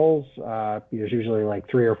invitationals. There's usually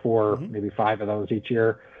 3 or 4, maybe 5 of those each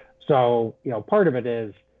year. So, part of it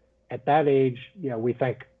is at that age, we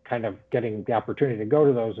think kind of getting the opportunity to go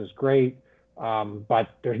to those is great. But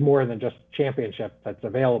there's more than just championship that's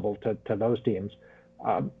available to those teams.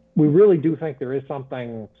 We really do think there is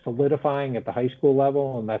something solidifying at the high school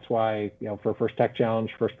level. And that's why, for First Tech Challenge,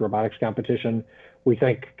 First Robotics Competition, we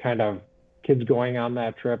think kind of kids going on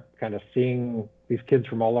that trip, kind of seeing these kids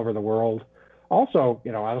from all over the world. Also,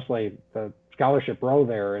 honestly, the scholarship row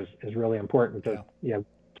there is really important to,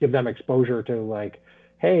 give them exposure to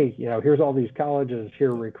hey, here's all these colleges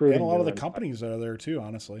here recruiting. And a lot of the companies that are there too,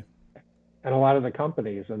 honestly. And a lot of the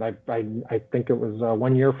companies. And I think it was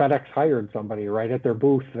 1 year FedEx hired somebody right at their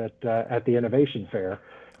booth at the Innovation Fair.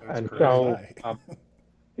 That's and crazy. So, I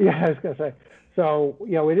was going to say, so,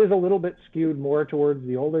 it is a little bit skewed more towards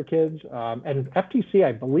the older kids. And FTC,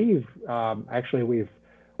 I believe, actually we've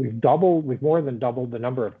more than doubled the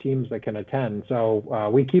number of teams that can attend. So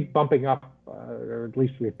we keep bumping up, or at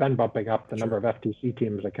least we've been bumping up the number of FTC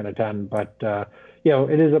teams that can attend. But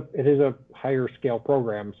it is a higher scale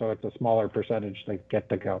program, so it's a smaller percentage that get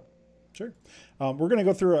to go. Sure. We're going to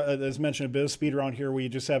go through, as mentioned, a bit of speed around here. We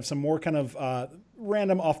just have some more kind of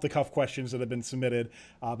random off-the-cuff questions that have been submitted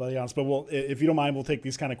by the audience. But if you don't mind, we'll take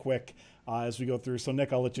these kind of quick as we go through. So,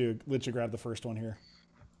 Nick, I'll let you grab the first one here.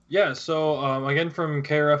 Yeah, so again from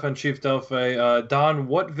KRF and Chief Delphi, Don,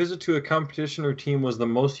 what visit to a competition or team was the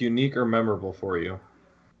most unique or memorable for you?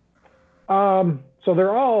 So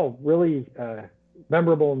they're all really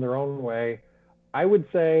memorable in their own way. I would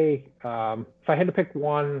say if I had to pick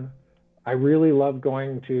one, I really loved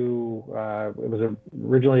going to, it was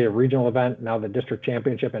originally a regional event, now the district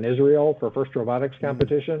championship in Israel for FIRST Robotics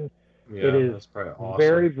competition. Yeah, it is that's probably awesome.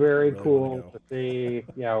 very, very Really cool to see,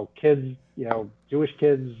 kids, Jewish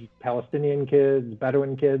kids, Palestinian kids,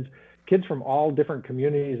 Bedouin kids from all different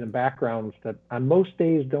communities and backgrounds that on most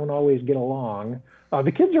days don't always get along.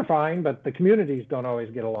 The kids are fine, but the communities don't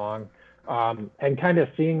always get along. And kind of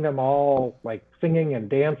seeing them all like singing and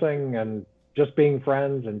dancing and just being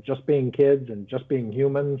friends and just being kids and just being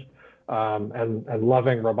humans and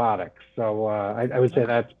loving robotics. So I would say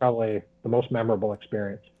that's probably the most memorable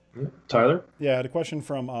experience. Tyler? Yeah, I had a question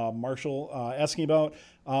from Marshall asking about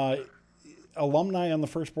alumni on the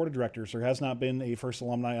FIRST board of directors. There has not been a FIRST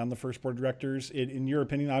alumni on the FIRST board of directors. In your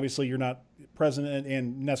opinion, obviously you're not president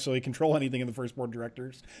and necessarily control anything in the FIRST board of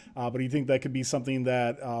directors, but do you think that could be something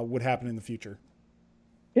that would happen in the future?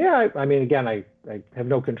 Yeah, I mean, again, I have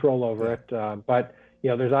no control over it, but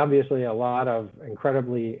there's obviously a lot of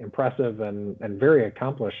incredibly impressive and very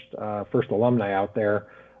accomplished FIRST alumni out there.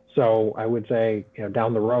 So I would say,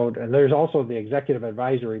 down the road, and there's also the executive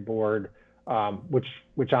advisory board,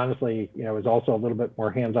 which honestly, is also a little bit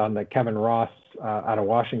more hands-on that Kevin Ross out of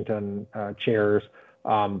Washington chairs.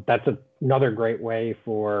 That's another great way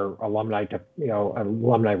for alumni to, an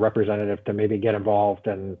alumni representative to maybe get involved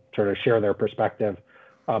and sort of share their perspective.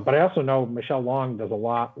 But I also know Michelle Long does a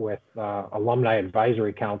lot with alumni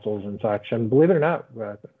advisory councils and such. And believe it or not,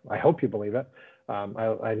 I hope you believe it.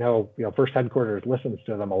 I know, FIRST headquarters listens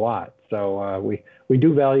to them a lot. So we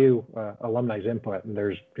do value alumni's input, and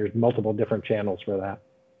there's multiple different channels for that.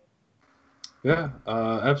 Yeah,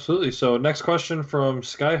 absolutely. So next question from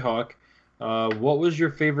Skyhawk. What was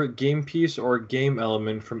your favorite game piece or game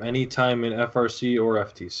element from any time in FRC or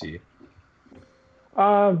FTC?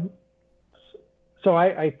 So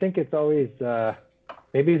I think it's always,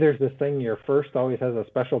 maybe there's this thing, your first always has a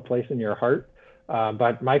special place in your heart.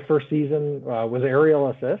 But my first season was Aerial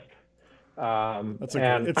Assist. I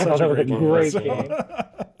thought that was a great game.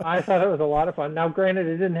 I thought it was a lot of fun. Now, granted,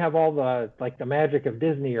 it didn't have all the magic of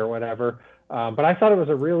Disney or whatever, but I thought it was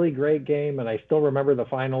a really great game, and I still remember the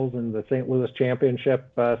finals and the St. Louis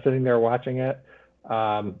Championship, sitting there watching it.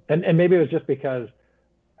 And maybe it was just because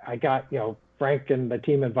I got, Frank and the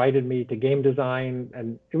team invited me to game design,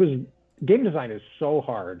 and game design is so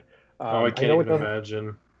hard. I can't even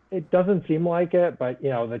imagine. It doesn't seem like it, but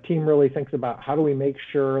the team really thinks about how do we make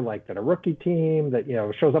sure that a rookie team that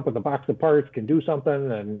shows up with a box of parts can do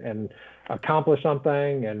something and accomplish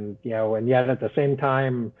something, and yet at the same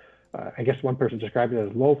time, I guess one person described it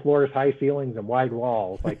as low floors, high ceilings, and wide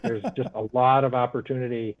walls. There's just a lot of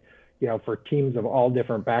opportunity, for teams of all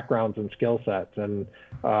different backgrounds and skill sets, and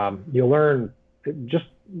you learn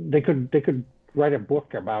they could write a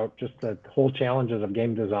book about just the whole challenges of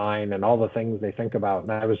game design and all the things they think about.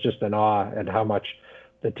 And I was just in awe at how much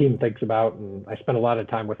the team thinks about. And I spent a lot of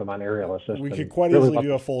time with them on Aerial Assist. We could quite easily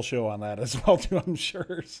do a full show on that as well, too, I'm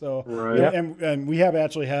sure. So, right. Yeah, and we have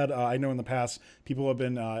actually had, I know in the past, people have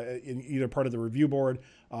been in either part of the review board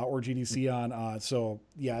or GDC on. So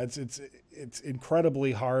yeah, it's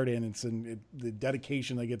incredibly hard, and the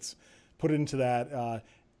dedication that gets put into that.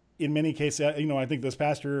 In many cases, I think this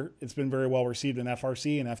past year it's been very well received in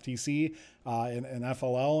FRC and FTC and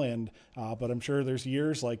FLL, but I'm sure there's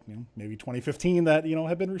years like maybe 2015 that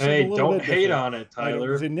have been received a little bit. Hey, don't hate on it,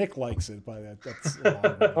 Tyler. Nick likes it, but that's.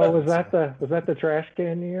 Was that the trash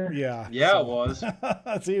can year? Yeah. Yeah, it was.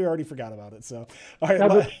 See, you already forgot about it. So, all right. Now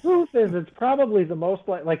the truth is, it's probably the most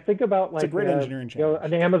think about it's a great engineering challenge.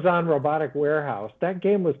 An Amazon robotic warehouse. That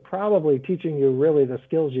game was probably teaching you really the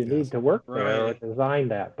skills you need to work there or design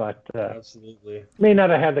that, but absolutely may not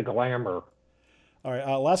have had the glamour. All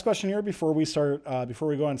right, last question here before we start. Before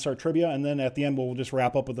we go and start trivia, and then at the end we'll just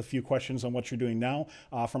wrap up with a few questions on what you're doing now.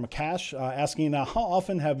 From Akash asking, how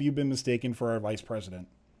often have you been mistaken for our vice president?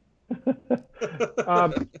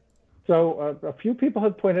 So a few people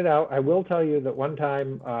have pointed out. I will tell you that one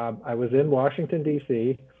time I was in Washington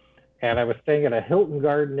D.C. and I was staying at a Hilton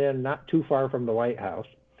Garden Inn not too far from the White House,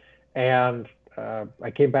 and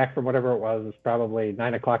I came back from whatever it was. It was probably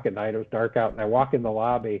 9 o'clock at night. It was dark out, and I walk in the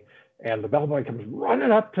lobby. And the bellboy comes running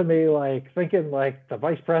up to me, thinking the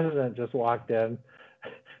vice president just walked in.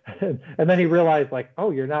 and then he realized, like,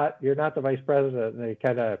 oh, you're not the vice president.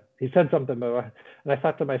 And he said something, and I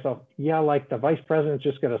thought to myself, yeah, like the vice president's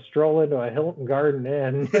just going to stroll into a Hilton Garden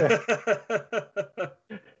Inn.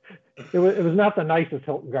 It was not the nicest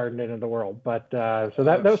Hilton Garden Inn in the world, but so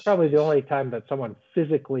that was probably the only time that someone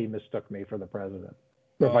physically mistook me for the president.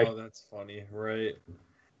 That's funny, right?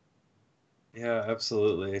 Yeah,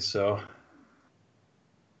 absolutely. So,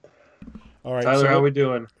 All right, Tyler, so how we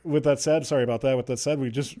doing? With that said, sorry about that. With that said, we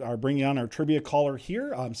just are bringing on our trivia caller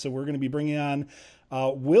here. So we're going to be bringing on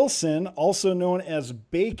Wilson, also known as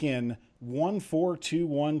Bacon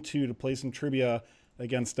 14212, to play some trivia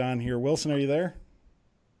against Don here. Wilson, are you there?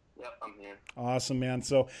 Yep, I'm here. Awesome, man.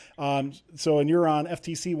 So, and you're on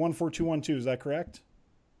FTC 14212. Is that correct?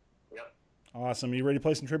 Yep. Awesome. You ready to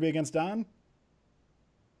play some trivia against Don?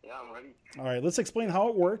 Yeah, I'm ready. All right, let's explain how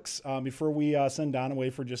it works before we send Don away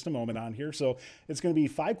for just a moment on here. So it's going to be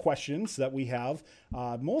 5 questions that we have,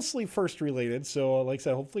 mostly first related. So like I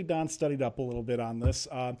said, hopefully Don studied up a little bit on this.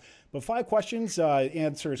 But 5 questions,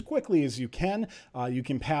 answer as quickly as you can. You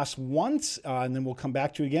can pass once, and then we'll come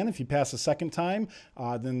back to you again. If you pass a second time,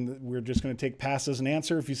 then we're just going to take pass as an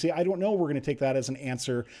answer. If you say, I don't know, we're going to take that as an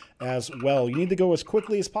answer as well. You need to go as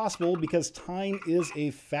quickly as possible because time is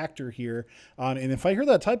a factor here. And if I hear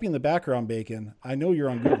that typing in the background, Bacon, I know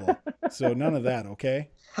you're on Google. So none of that, okay?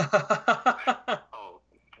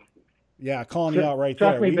 Yeah, calling you out right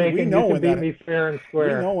there. Trust me, Bacon, we know you when can that beat me fair and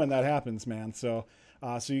square. We know when that happens, man. So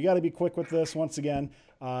you got to be quick with this. Once again,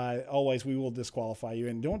 always we will disqualify you,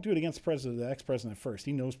 and don't do it against the ex-president first.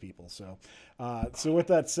 He knows people. So with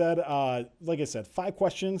that said, like I said, 5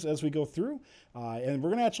 questions as we go through, and we're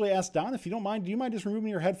going to actually ask Don, if you don't mind, do you mind just removing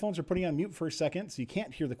your headphones or putting on mute for a second so you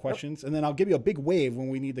can't hear the questions, and then I'll give you a big wave when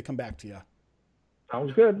we need to come back to you.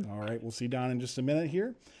 Sounds good. All right, we'll see Don in just a minute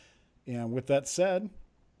here. And with that said,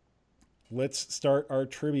 let's start our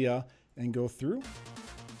trivia and go through.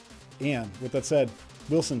 And with that said,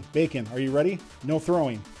 Wilson, Bacon, are you ready? No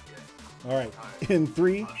throwing. All right. In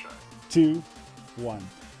 3, 2, 1.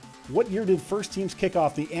 What year did first teams kick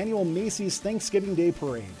off the annual Macy's Thanksgiving Day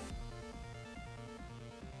Parade?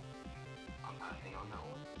 I'm passing on that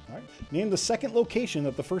one. All right. Name the second location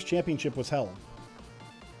that the first championship was held.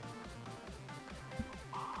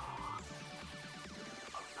 I'm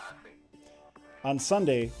passing. On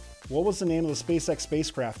Sunday, what was the name of the SpaceX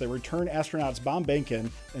spacecraft that returned astronauts Bob Behnken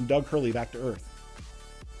and Doug Hurley back to Earth?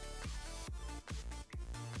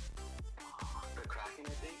 The Kraken, I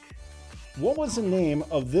think. What was the name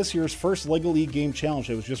of this year's first LEGO League Game Challenge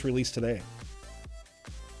that was just released today?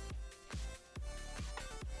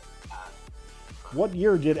 What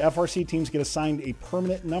year did FRC teams get assigned a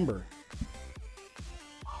permanent number?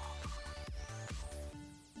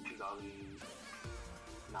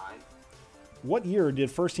 2009. What year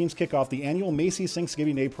did first teams kick off the annual Macy's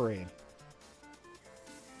Thanksgiving Day Parade?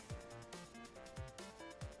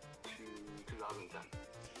 2010.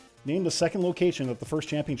 Name the second location that the first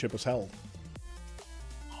championship was held.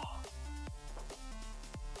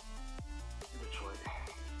 Detroit.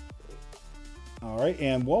 All right,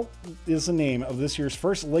 and what is the name of this year's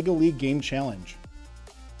first LEGO League Game Challenge?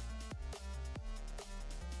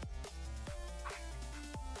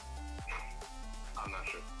 I'm not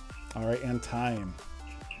sure. All right, and time.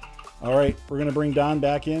 All right, we're going to bring Don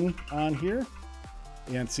back in on here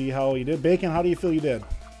and see how he did. Bacon, how do you feel you did?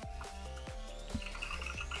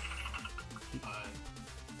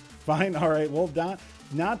 Fine. All right. Well, Don,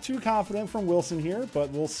 not too confident from Wilson here,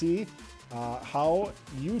 but we'll see how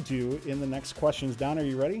you do in the next questions. Don, are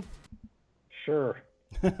you ready? Sure.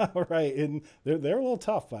 All right. And they're a little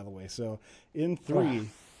tough, by the way. So in 3,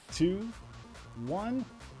 2, 1.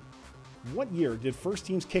 What year did first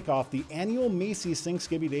teams kick off the annual Macy's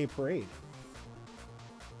Thanksgiving Day Parade?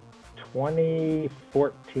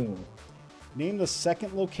 2014. Name the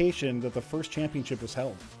second location that the first championship was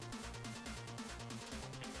held.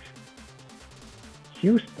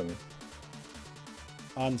 Houston.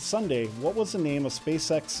 On Sunday, what was the name of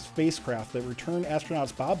SpaceX spacecraft that returned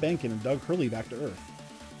astronauts Bob Behnken and Doug Hurley back to Earth?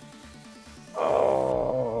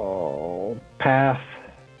 Oh, pass.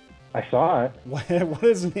 I saw it. What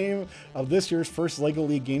is the name of this year's first LEGO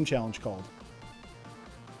League Game Challenge called?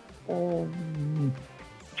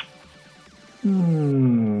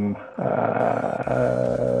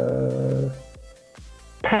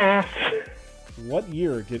 Pass. What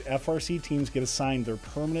year did FRC teams get assigned their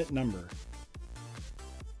permanent number?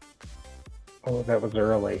 Oh, that was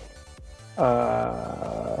early.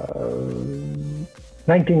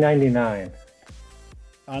 1999.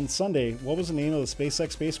 On Sunday, what was the name of the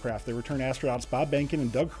SpaceX spacecraft that returned astronauts Bob Behnken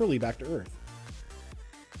and Doug Hurley back to Earth?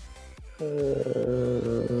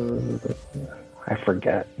 I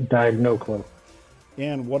forget. I have no clue.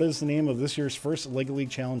 And what is the name of this year's first Lego League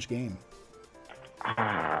Challenge game?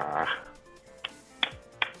 I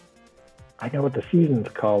know what the season's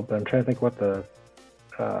called, but I'm trying to think what the.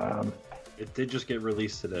 It did just get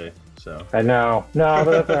released today, so. I know. No,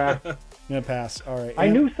 but that's I'm gonna pass. All right. I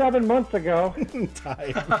knew 7 months ago.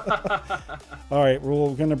 Tied. All right,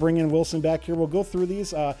 we're going to bring in Wilson back here. We'll go through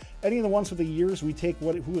these. Any of the ones with the years, we take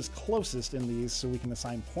who is closest in these, so we can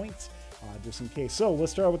assign points just in case. So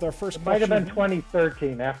let's start with our first It question. might have been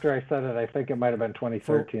 2013. After I said it, I think it might have been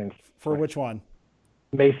 2013. For which one?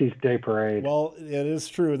 Macy's Day Parade. Well, it is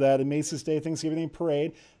true that in Macy's Day Thanksgiving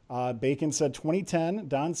Parade, Bacon said 2010.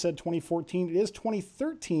 Don said 2014. It is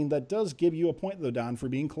 2013. That does give you a point, though, Don, for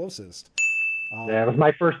being closest. Yeah, it was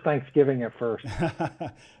my first Thanksgiving at first.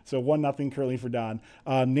 So 1-0 currently for Don.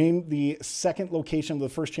 Name the second location the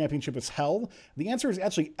first championship was held. The answer is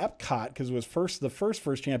actually Epcot, because it was the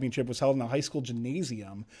first championship was held in a high school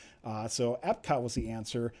gymnasium. So Epcot was the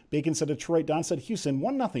answer. Bacon said Detroit. Don said Houston.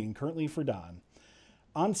 1-0 currently for Don.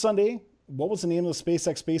 On Sunday, what was the name of the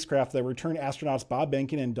SpaceX spacecraft that returned astronauts Bob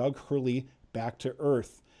Behnken and Doug Hurley back to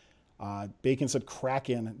Earth? Bacon said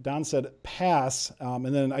Kraken. Don said pass. And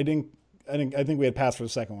then I think we had passed for the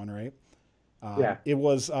second one, right? Yeah. It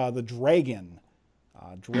was the Dragon.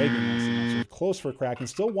 Dragon was the answer. Close for Kraken.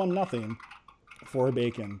 Still 1-0 for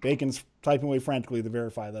Bacon. Bacon's typing away frantically to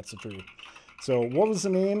verify that's the truth. So what was the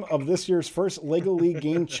name of this year's first Lego League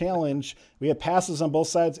Game Challenge? We had passes on both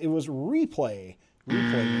sides. It was Replay.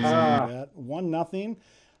 Replay was that. 1-0.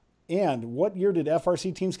 And what year did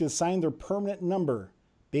FRC teams get assigned their permanent number?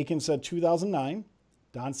 Bacon said 2009.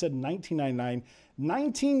 Don said 1999.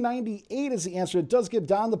 1998 is the answer. It does give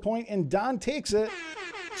Don the point, and Don takes it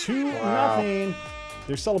 2-0.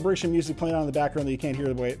 There's celebration music playing on in the background that you can't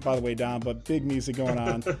hear, by the way, Don, but big music going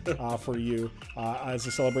on for you as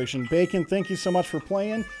a celebration. Bacon, thank you so much for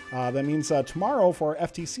playing. That means tomorrow for our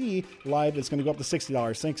FTC Live, it's going to go up to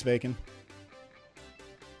 $60. Thanks, Bacon.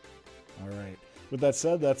 All right. With that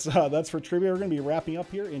said, that's for trivia. We're going to be wrapping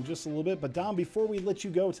up here in just a little bit. But Don, before we let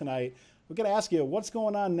you go tonight, we're going to ask you, what's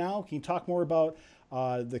going on now? Can you talk more about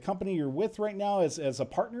the company you're with right now as a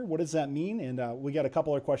partner? What does that mean? And we got a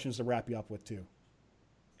couple other questions to wrap you up with, too.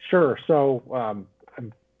 Sure. So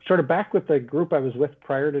I'm sort of back with the group I was with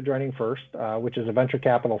prior to joining First, which is a venture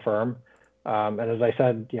capital firm. And as I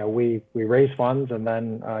said, we raise funds and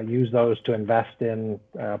then use those to invest in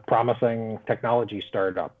promising technology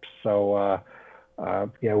startups. So,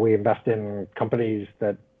 we invest in companies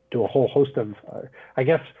that do a whole host of, I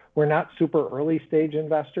guess we're not super early stage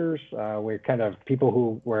investors. We're kind of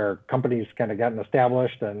people where companies kind of gotten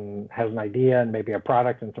established and has an idea and maybe a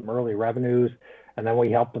product and some early revenues. And then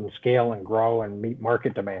we help them scale and grow and meet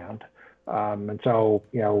market demand. And so,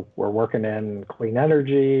 we're working in clean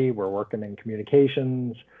energy, we're working in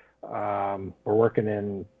communications, we're working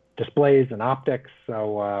in displays and optics.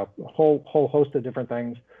 So a whole host of different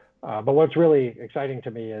things. But what's really exciting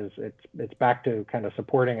to me is it's back to kind of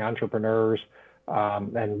supporting entrepreneurs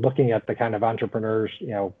and looking at the kind of entrepreneurs,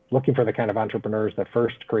 looking for the kind of entrepreneurs that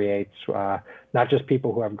First creates, not just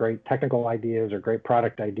people who have great technical ideas or great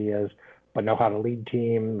product ideas, but know how to lead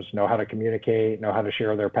teams, know how to communicate, know how to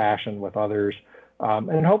share their passion with others,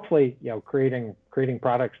 and hopefully, creating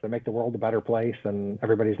products that make the world a better place and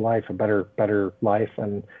everybody's life a better life,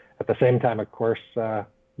 and at the same time, of course,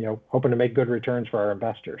 hoping to make good returns for our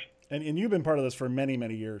investors. And you've been part of this for many,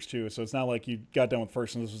 many years too. So it's not like you got done with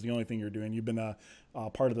First and this was the only thing you're doing. You've been a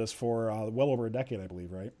part of this for well over a decade, I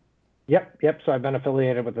believe, right? Yep. So I've been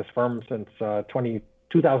affiliated with this firm since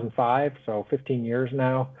 2005, so 15 years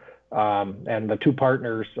now. And the two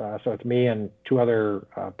partners, so it's me and two other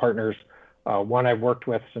partners. One I've worked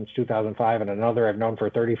with since 2005, and another I've known for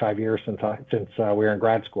 35 years since we were in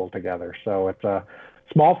grad school together. So it's a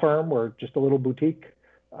small firm. We're just a little boutique,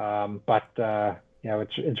 but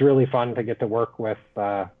it's really fun to get to work with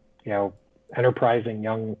enterprising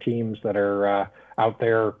young teams that are out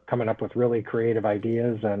there coming up with really creative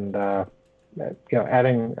ideas and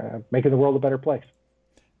making the world a better place.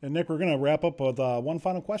 And Nick, we're going to wrap up with one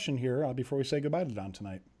final question here before we say goodbye to Don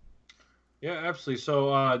tonight. Yeah, absolutely.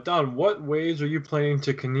 So, Don, what ways are you planning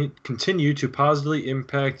to continue to positively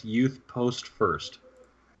impact youth post-First?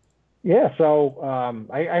 Yeah, so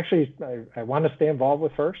I want to stay involved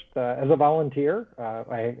with First as a volunteer.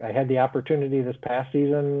 I had the opportunity this past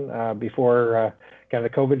season before kind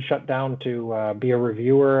of the COVID shutdown to be a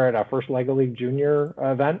reviewer at our first Lego League Junior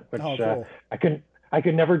event, which cool. I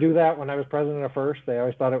could never do that when I was president of First. They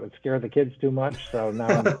always thought it would scare the kids too much. So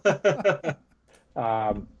now,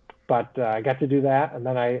 But I got to do that, and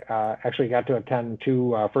then I actually got to attend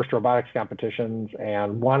 2 FIRST robotics competitions,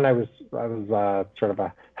 and one I was sort of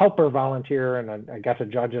a helper volunteer, and I got to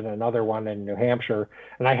judge in another one in New Hampshire.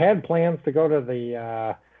 And I had plans to go to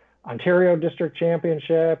the Ontario District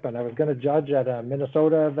Championship, and I was going to judge at a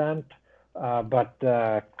Minnesota event, but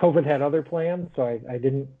COVID had other plans, so I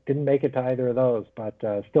didn't make it to either of those. But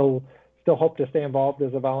still hope to stay involved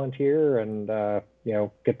as a volunteer, and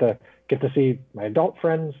get to see my adult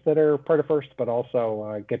friends that are part of FIRST, but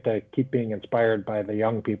also get to keep being inspired by the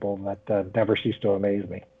young people that never cease to amaze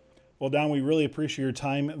me. Well, Don, we really appreciate your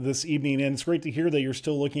time this evening, and it's great to hear that you're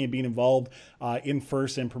still looking at being involved in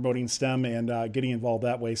FIRST and promoting STEM and getting involved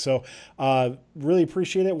that way. So really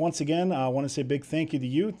appreciate it. Once again, I want to say a big thank you to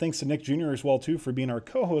you. Thanks to Nick Jr. as well, too, for being our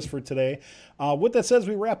co-host for today. With that said, as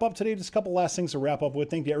we wrap up today, just a couple last things to wrap up with.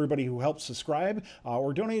 Thank you to everybody who helped subscribe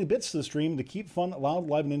or donated bits to the stream to keep fun, loud,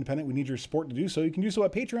 live, and independent. We need your support to do so. You can do so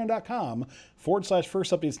at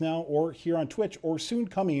patreon.com/FIRST Updates Now, or here on Twitch, or soon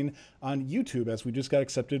coming on YouTube, as we just got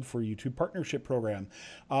accepted for YouTube Partnership Program.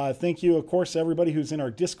 Thank you, of course, to everybody who's in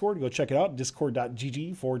our Discord. Go check it out,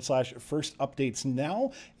 discord.gg/FIRST Updates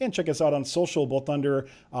Now, and check us out on social, both under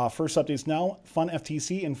FIRST Updates Now, Fun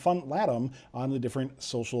FTC, and Fun LATAM on the different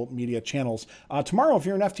social media channels. Tomorrow, if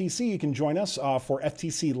you're in FTC, you can join us for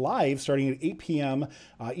FTC Live starting at 8 p.m.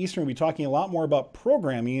 Eastern. We'll be talking a lot more about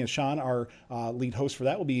programming, and Sean, our lead host for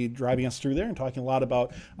that, will be driving us through there and talking a lot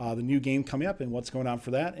about the new game coming up and what's going on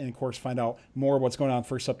for that, and of course find out more what's going on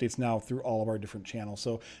FIRST Updates Now through all of our different channels.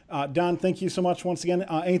 So Don, thank you so much once again.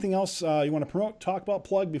 Anything else you want to promote, talk about,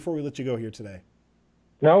 plug before we let you go here today?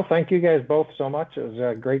 No, thank you guys both so much. It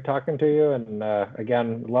was great talking to you, and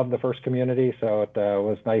again, love the FIRST community, so it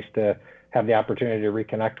was nice to have the opportunity to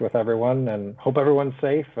reconnect with everyone, and hope everyone's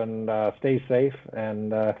safe and stays safe,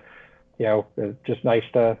 and it's just nice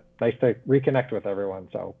to reconnect with everyone.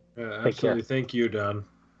 So yeah, take care. absolutely. Thank you, Don.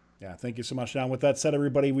 Yeah, thank you so much, Don. With that said,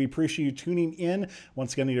 everybody, we appreciate you tuning in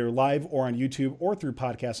once again, either live or on YouTube or through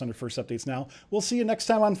podcasts under FIRST Updates Now. We'll see you next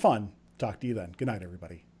time on Fun. Talk to you then. Good night,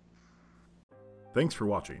 everybody. Thanks for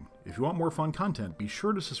watching. If you want more fun content, be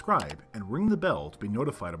sure to subscribe and ring the bell to be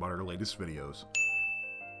notified about our latest videos.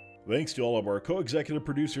 Thanks to all of our co-executive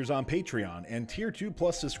producers on Patreon and Tier 2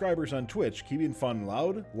 Plus subscribers on Twitch, keeping fun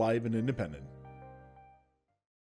loud, live, and independent.